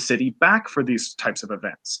the city back for these types of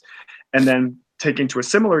events? And then taking to a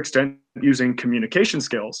similar extent, using communication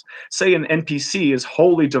skills, say an NPC is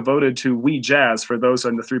wholly devoted to Wii Jazz for those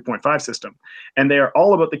in the 3.5 system, and they are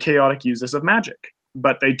all about the chaotic uses of magic,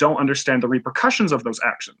 but they don't understand the repercussions of those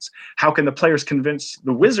actions. How can the players convince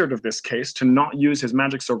the wizard of this case to not use his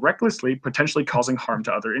magic so recklessly, potentially causing harm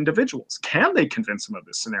to other individuals? Can they convince him of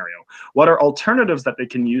this scenario? What are alternatives that they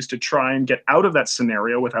can use to try and get out of that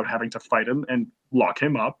scenario without having to fight him and lock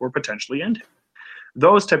him up or potentially end him?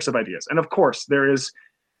 Those types of ideas. And of course,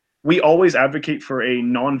 we always advocate for a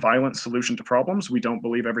non-violent solution to problems. We don't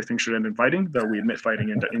believe everything should end in fighting, though we admit fighting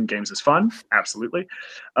in games is fun. Absolutely.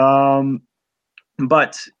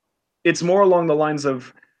 But it's more along the lines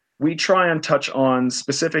of, we try and touch on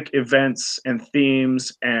specific events and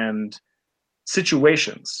themes and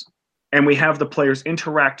situations. And we have the players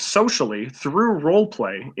interact socially through role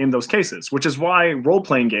play in those cases, which is why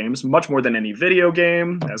role-playing games, much more than any video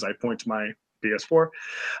game, as I point to my PS4,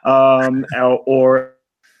 or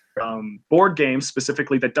board games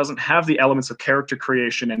specifically that doesn't have the elements of character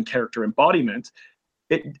creation and character embodiment,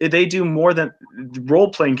 they do more than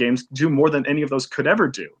role-playing games do more than any of those could ever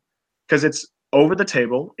do, because it's over the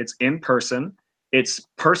table, it's in person, it's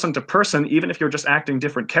person to person. Even if you're just acting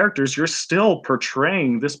different characters, you're still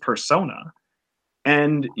portraying this persona,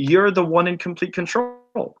 and you're the one in complete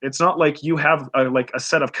control. It's not like you have a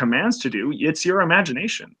set of commands to do. It's your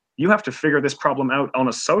imagination. You have to figure this problem out on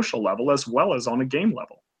a social level as well as on a game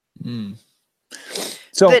level. Mm.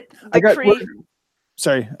 So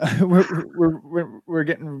sorry, we're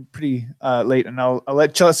getting pretty late, and I'll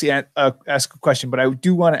let Chelsea ask a question, but I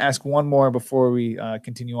do want to ask one more before we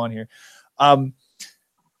continue on here.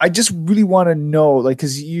 I just really want to know, like,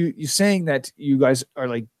 because you're saying that you guys are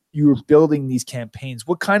like, you were building these campaigns.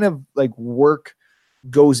 What kind of like work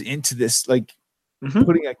goes into this, like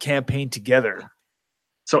putting a campaign together?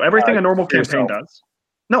 So everything a normal campaign does.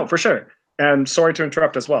 No, for sure. And sorry to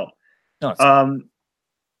interrupt as well. No,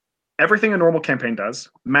 everything a normal campaign does: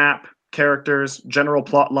 map, characters, general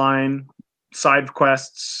plot line, side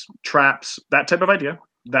quests, traps, that type of idea.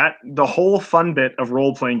 That the whole fun bit of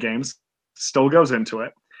role-playing games still goes into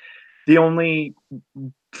it. The only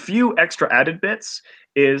few extra added bits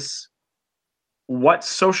is, what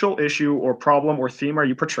social issue or problem or theme are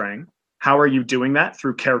you portraying? How are you doing that?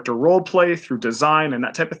 Through character role play, through design, and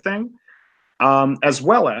that type of thing, as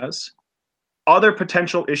well as other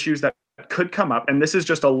potential issues that could come up. And this is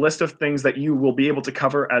just a list of things that you will be able to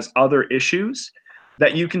cover as other issues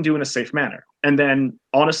that you can do in a safe manner. And then,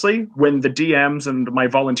 honestly, when the DMs and my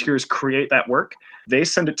volunteers create that work, they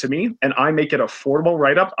send it to me, and I make it a formal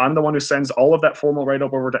write-up. I'm the one who sends all of that formal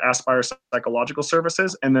write-up over to Aspire Psychological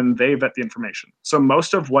Services, and then they vet the information. So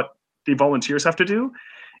most of what the volunteers have to do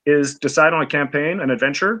is decide on a campaign, an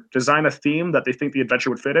adventure, design a theme that they think the adventure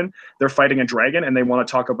would fit in. They're fighting a dragon, and they want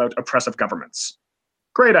to talk about oppressive governments.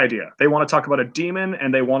 Great idea. They want to talk about a demon,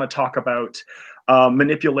 and they want to talk about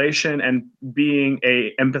manipulation and being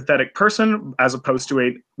a empathetic person as opposed to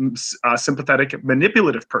a sympathetic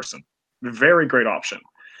manipulative person. Very great option.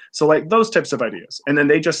 So like those types of ideas. And then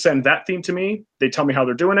they just send that theme to me. They tell me how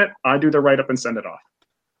they're doing it. I do the write-up and send it off.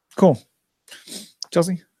 Cool.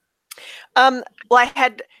 Chelsea? Well, I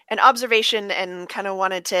had an observation and kind of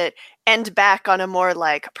wanted to end back on a more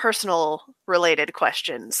like personal related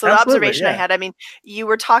question. So the observation I had, I mean, you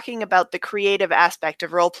were talking about the creative aspect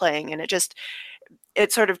of role-playing, and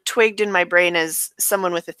it sort of twigged in my brain as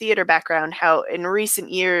someone with a theater background, how in recent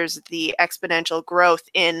years, the exponential growth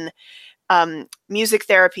in music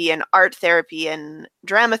therapy and art therapy and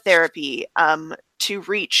drama therapy to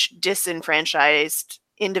reach disenfranchised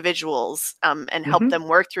individuals and help them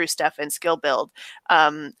work through stuff and skill build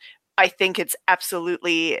I think it's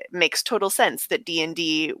absolutely makes total sense that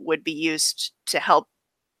D&D would be used to help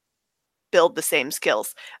build the same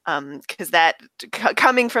skills, because that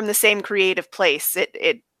coming from the same creative place,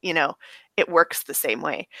 it it works the same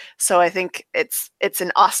way. So I think it's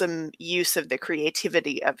an awesome use of the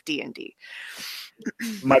creativity of D&D.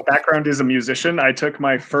 My background is a musician. I took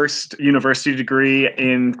my first university degree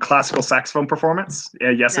in classical saxophone performance.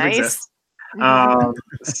 Yes, it exists.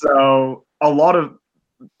 So a lot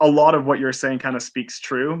of what you're saying kind of speaks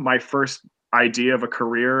true. My first idea of a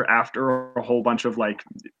career after a whole bunch of like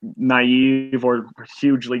naive or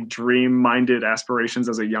hugely dream-minded aspirations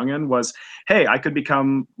as a youngin was, hey, I could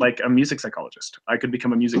become like a music psychologist. I could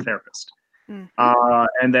become a music therapist.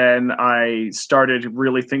 And then I started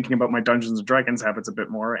really thinking about my Dungeons and Dragons habits a bit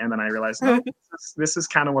more, and then I realized, no, this is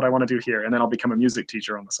kind of what I want to do here, and then I'll become a music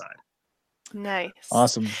teacher on the side. Nice.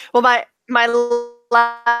 Awesome. Well, my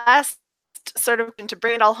last sort of to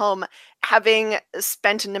bring it all home, having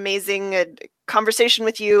spent an amazing conversation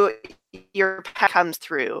with you, your path comes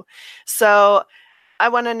through. So I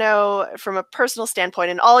want to know, from a personal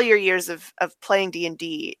standpoint, in all your years of playing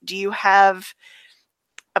D&D, do you have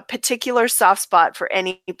a particular soft spot for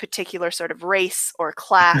any particular sort of race or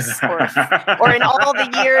class, or in all the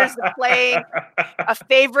years of playing, a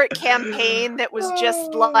favorite campaign that was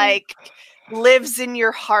just like lives in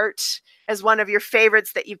your heart as one of your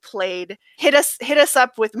favorites that you played? Hit us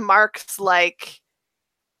up with Mark's like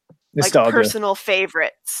personal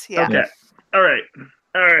favorites. Yeah. Okay. All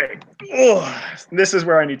right. Oh, this is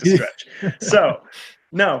where I need to stretch. So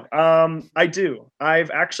no, I do.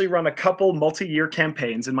 I've actually run a couple multi-year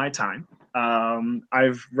campaigns in my time.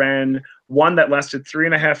 I've ran one that lasted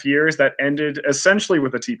 3.5 years that ended essentially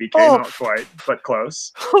with a TPK, not quite, but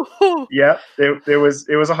close. Yeah, it was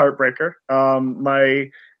a heartbreaker.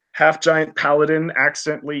 My half-giant paladin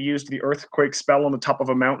accidentally used the earthquake spell on the top of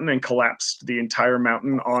a mountain and collapsed the entire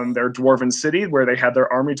mountain on their dwarven city where they had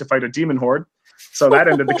their army to fight a demon horde. So that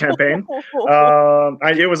ended the campaign.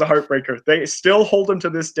 It was a heartbreaker. They still hold him to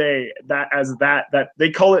this day that they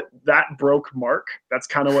call it that broke Mark. That's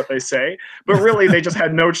kind of what they say. But really, they just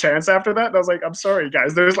had no chance after that. And I was like, I'm sorry,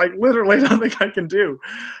 guys. There's like literally nothing I can do.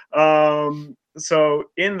 So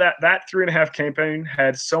in that 3.5 campaign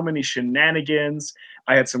had so many shenanigans.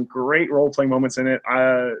 I had some great role-playing moments in it.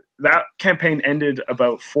 That campaign ended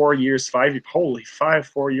about 4 years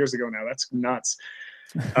ago now. That's nuts.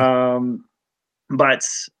 But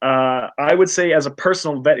I would say, as a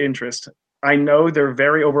personal vet interest, I know they're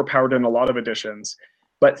very overpowered in a lot of editions,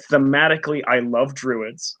 but thematically, I love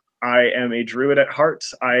druids. I am a druid at heart.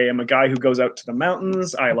 I am a guy who goes out to the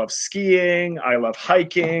mountains. I love skiing. I love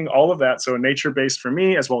hiking, all of that. So nature-based for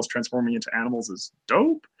me, as well as transforming into animals, is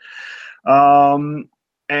dope. And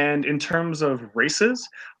in terms of races,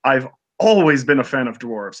 I've always been a fan of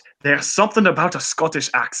dwarves. There's something about a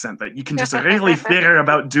Scottish accent that you can just really figure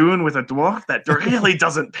about doing with a dwarf that really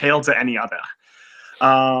doesn't pale to any other.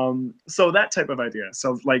 So that type of idea.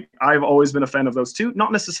 So like, I've always been a fan of those two,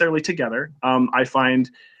 not necessarily together. I find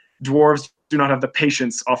dwarves do not have the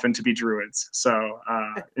patience often to be druids. So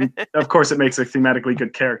of course it makes a thematically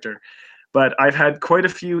good character. But I've had quite a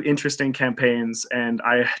few interesting campaigns, and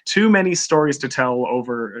I have too many stories to tell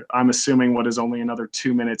over, I'm assuming, what is only another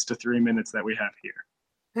 2 minutes to 3 minutes that we have here.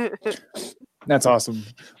 That's awesome.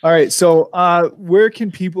 All right. So where can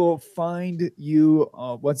people find you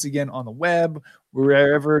once again on the web,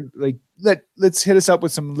 wherever? Like, let's hit us up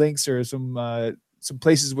with some links or some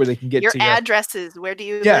places where they can get your to you. addresses. Where do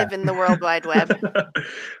you live in the World Wide Web?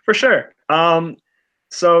 For sure.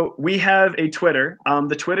 So we have a Twitter.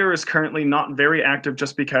 The Twitter is currently not very active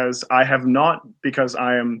just because I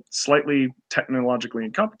am slightly technologically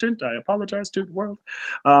incompetent. I apologize to the world.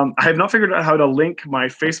 I have not figured out how to link my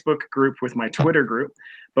Facebook group with my Twitter group,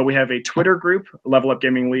 but we have a Twitter group, Level Up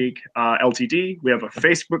Gaming League LTD. We have a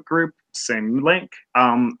Facebook group, same link.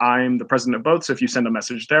 I'm the president of both, so if you send a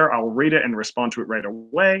message there, I'll read it and respond to it right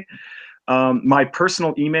away. My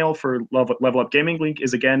personal email for Level Up Gaming League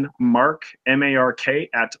is, again, Mark, M-A-R-K,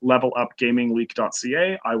 at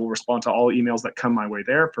levelupgamingleague.ca. I will respond to all emails that come my way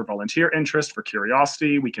there for volunteer interest, for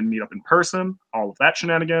curiosity. We can meet up in person, all of that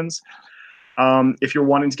shenanigans. If you're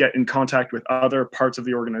wanting to get in contact with other parts of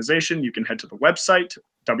the organization, you can head to the website,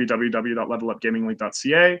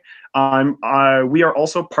 www.levelupgamingleague.ca. We are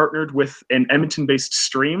also partnered with an Edmonton-based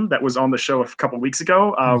stream that was on the show a couple weeks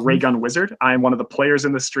ago, Raygun Wizard. I'm one of the players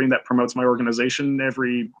in the stream that promotes my organization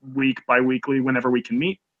every week, bi-weekly, whenever we can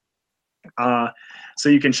meet. So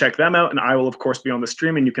you can check them out, and I will of course be on the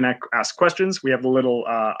stream, and you can ask questions. We have the little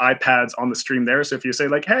iPads on the stream there, so if you say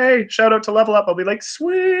like, hey, shout out to Level Up, I'll be like,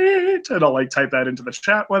 sweet, and I'll like type that into the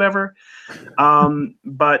chat, whatever.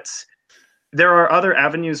 But there are other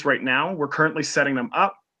avenues right now. We're currently setting them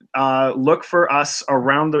up. Look for us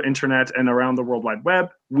around the internet and around the World Wide Web.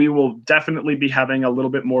 We will definitely be having a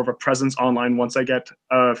little bit more of a presence online once I get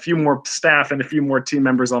a few more staff and a few more team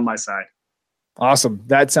members on my side. Awesome.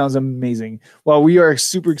 That sounds amazing. Well, we are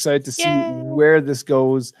super excited to see where this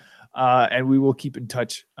goes, and we will keep in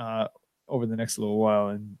touch over the next little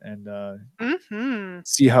while and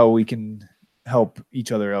see how we can help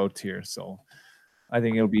each other out here. So I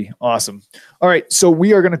think it'll be awesome. All right. So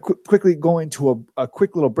we are going to quickly go into a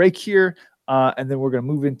quick little break here, and then we're going to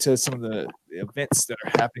move into some of the events that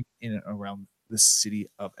are happening in and around the city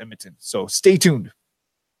of Edmonton. So stay tuned.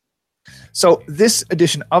 So this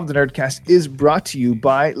edition of the Nerdcast is brought to you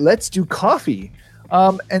by Let's Do Coffee.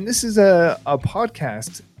 And this is a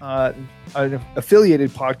podcast, an affiliated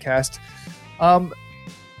podcast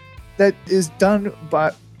that is done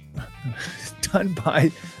by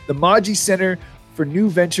the Maji Center for New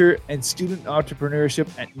Venture and Student Entrepreneurship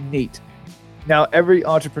at NATE. Now, every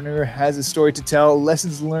entrepreneur has a story to tell,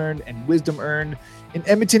 lessons learned, and wisdom earned. In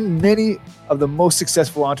Edmonton, many of the most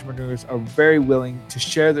successful entrepreneurs are very willing to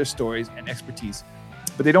share their stories and expertise,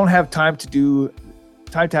 but they don't have time to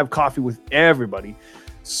have coffee with everybody.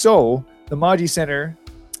 So the Maji Center,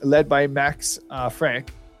 led by Max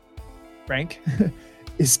Frank,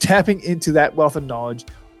 is tapping into that wealth of knowledge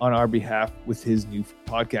on our behalf with his new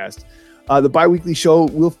podcast. The bi-weekly show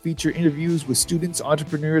will feature interviews with students,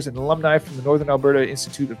 entrepreneurs, and alumni from the Northern Alberta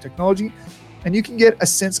Institute of Technology. And you can get a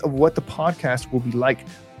sense of what the podcast will be like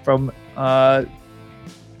from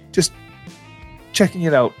just checking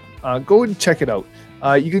it out. Go and check it out.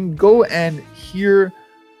 You can go and hear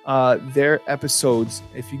their episodes.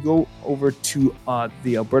 If you go over to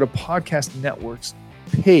the Alberta Podcast Network's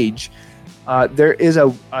page, there is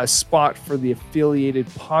a spot for the affiliated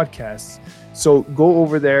podcasts. So go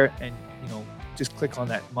over there and just click on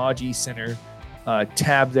that Maji Center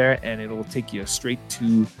tab there, and it'll take you straight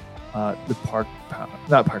to the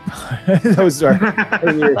not park. That was our.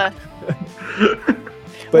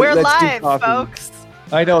 We're live, folks.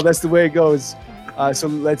 I know that's the way it goes. So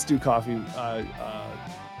Let's Do Coffee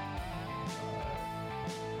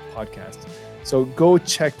podcast. So go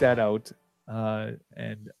check that out,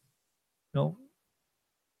 and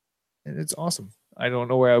it's awesome. I don't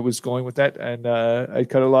know where I was going with that, and I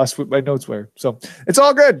kind of lost what my notes were. So it's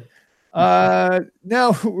all good.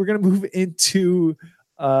 Now we're gonna move into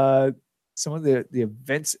some of the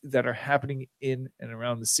events that are happening in and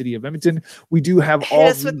around the city of Edmonton. We do have all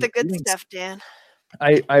us with the good links. stuff, Dan.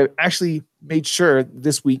 I actually made sure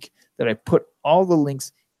this week that I put all the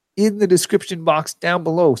links in the description box down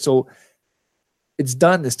below. So it's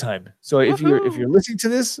done this time. So if you're listening to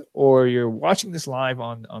this, or you're watching this live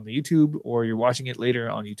on the YouTube, or you're watching it later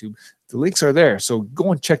on YouTube, the links are there. So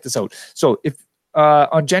go and check this out. So if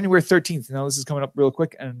on January 13th, now this is coming up real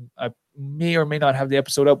quick, and I may or may not have the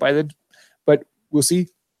episode out by then, but we'll see.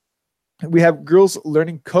 We have Girls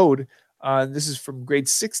Learning Code. This is from grade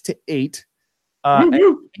 6 to 8.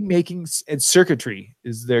 Making and circuitry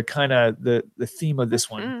is their kind of the theme of this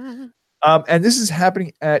one. And this is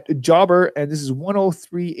happening at Jobber, and this is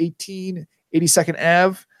 10318 82nd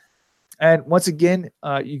Ave. And once again,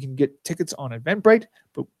 you can get tickets on Eventbrite,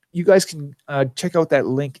 but you guys can check out that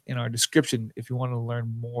link in our description if you want to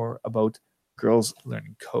learn more about Girls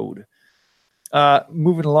Learning Code.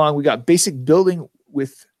 Moving along, we got Basic Building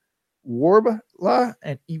with Warbla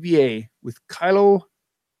and EVA with Kylo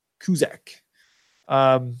Kuzak.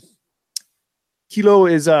 Kilo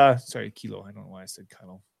is Kilo. I don't know why I said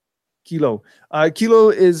Kylo. Kilo. Kilo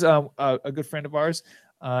is a good friend of ours,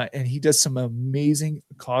 and he does some amazing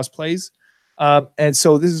cosplays. And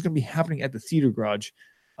so this is going to be happening at the Theater Garage.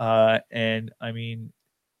 And I mean,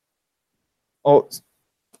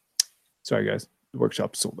 sorry guys, the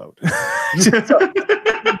workshop sold out.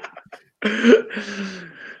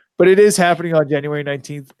 But it is happening on January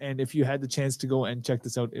 19th, and if you had the chance to go and check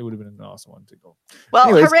this out, it would have been an awesome one to go. Well,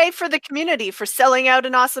 anyways, hooray for the community for selling out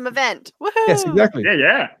an awesome event. Woohoo! Yes, exactly.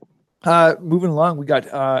 Yeah. Moving along, we got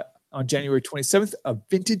on January 27th a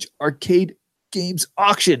vintage arcade games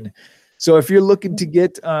auction. So if you're looking to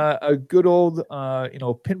get a good old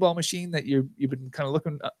pinball machine that you've been kind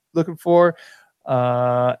of looking for,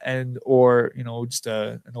 or just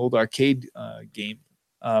an old arcade game,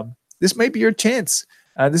 this might be your chance.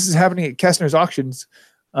 This is happening at Kestner's Auctions.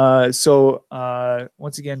 So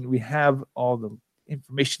once again, we have all the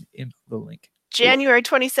information in the link January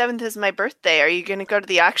 27th is my birthday. Are you going to go to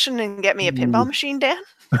the auction and get me a pinball machine, Dan?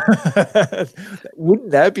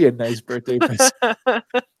 Wouldn't that be a nice birthday present?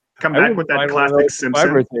 Come back with that classic Simpson. My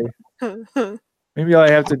birthday. Maybe I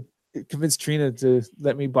have to convince Trina to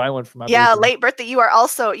let me buy one for my birthday. Late birthday. You are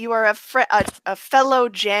a fellow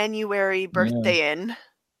January birthday in.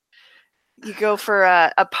 You go for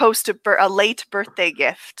a late birthday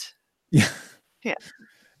gift. Yeah.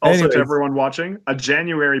 Also, Anyways. to everyone watching, a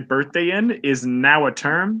January birthday in is now a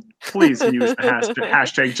term. Please use the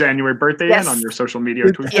hashtag January birthday in on your social media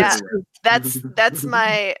tweets. Yeah, that's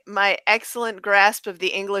my excellent grasp of the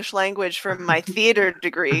English language from my theater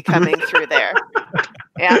degree coming through there.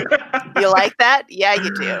 Yeah, you like that? Yeah,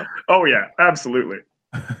 you do. Oh yeah, absolutely.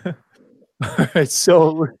 All right,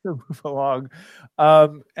 so we're gonna move along,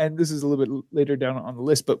 and this is a little bit later down on the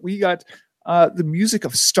list, but we got the music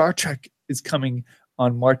of Star Trek is coming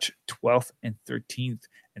on March 12th and 13th,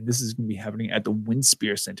 and this is going to be happening at the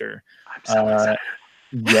Windspear Center. I'm so excited.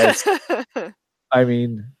 Yes, I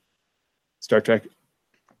mean, Star Trek,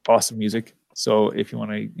 awesome music. So if you want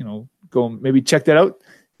to, go maybe check that out,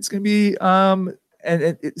 it's going to be and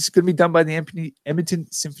it's going to be done by the Edmonton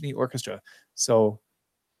Symphony Orchestra. So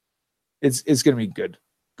it's going to be good.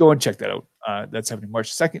 Go and check that out. That's happening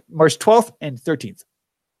March 12th and 13th.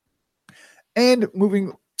 And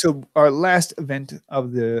moving to our last event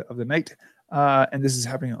of the night, and this is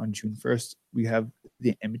happening on June 1st. We have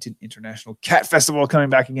the Edmonton International Cat Festival coming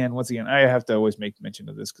back again. Once again, I have to always make mention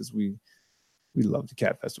of this because we love the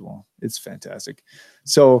Cat Festival. It's fantastic.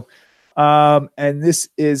 So, and this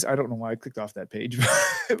is, I don't know why I clicked off that page.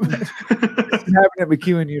 It's happening at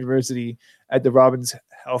MacEwan University at the Robbins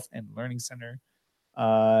Health and Learning Center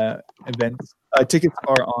event. Tickets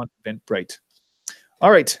are on Eventbrite. All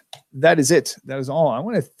right, that is it. That is all. I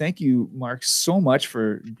want to thank you, Mark, so much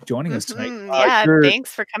for joining us tonight.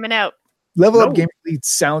 Thanks for coming out. Level Up Gaming League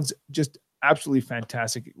sounds just absolutely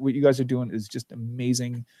fantastic. What you guys are doing is just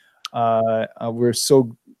amazing. We're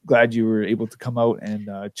so glad you were able to come out and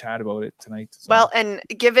chat about it tonight. So. Well, and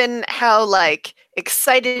given how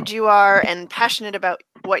excited you are and passionate about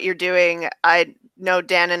what you're doing, I know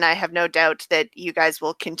Dan and I have no doubt that you guys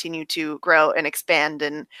will continue to grow and expand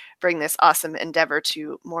and bring this awesome endeavor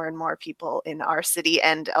to more and more people in our city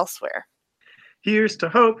and elsewhere. Here's to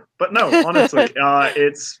hope. But no, honestly,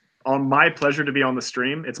 it's my pleasure to be on the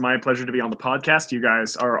stream. It's my pleasure to be on the podcast. You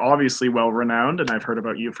guys are obviously well-renowned, and I've heard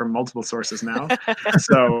about you from multiple sources now.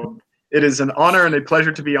 So it is an honor and a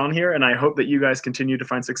pleasure to be on here, and I hope that you guys continue to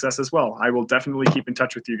find success as well. I will definitely keep in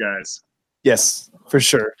touch with you guys. Yes, for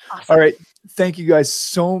sure. Awesome. All right. Thank you guys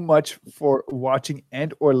so much for watching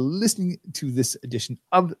and or listening to this edition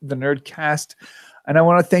of the Nerdcast. And I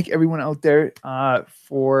want to thank everyone out there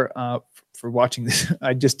for watching this.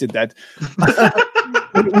 I just did that.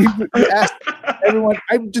 we asked everyone.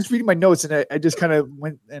 I'm just reading my notes, and I just kind of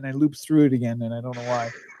went and I looped through it again, and I don't know why.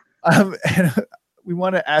 And we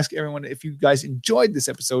want to ask everyone, if you guys enjoyed this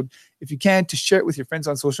episode, if you can, to share it with your friends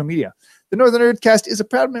on social media. The Northern Nerdcast is a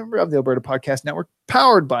proud member of the Alberta Podcast Network,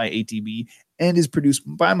 powered by ATB, and is produced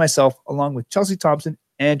by myself, along with Chelsea Thompson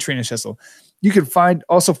and Trina Schessel. You can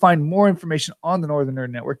also find more information on the Northern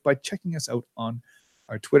Nerd Network by checking us out on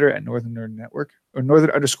our Twitter at Northern Nerd Network, or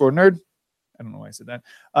Northern_Nerd. I don't know why I said that.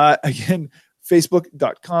 Again,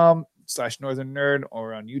 Facebook.com/Northern Nerd,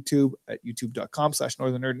 or on YouTube at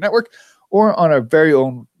YouTube.com/Northern Nerd Network, or on our very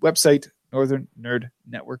own website,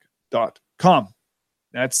 NorthernNerdNetwork.com.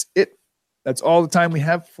 That's it. That's all the time we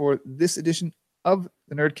have for this edition of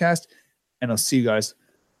the Nerdcast, and I'll see you guys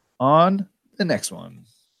on the next one.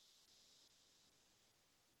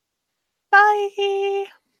 Bye.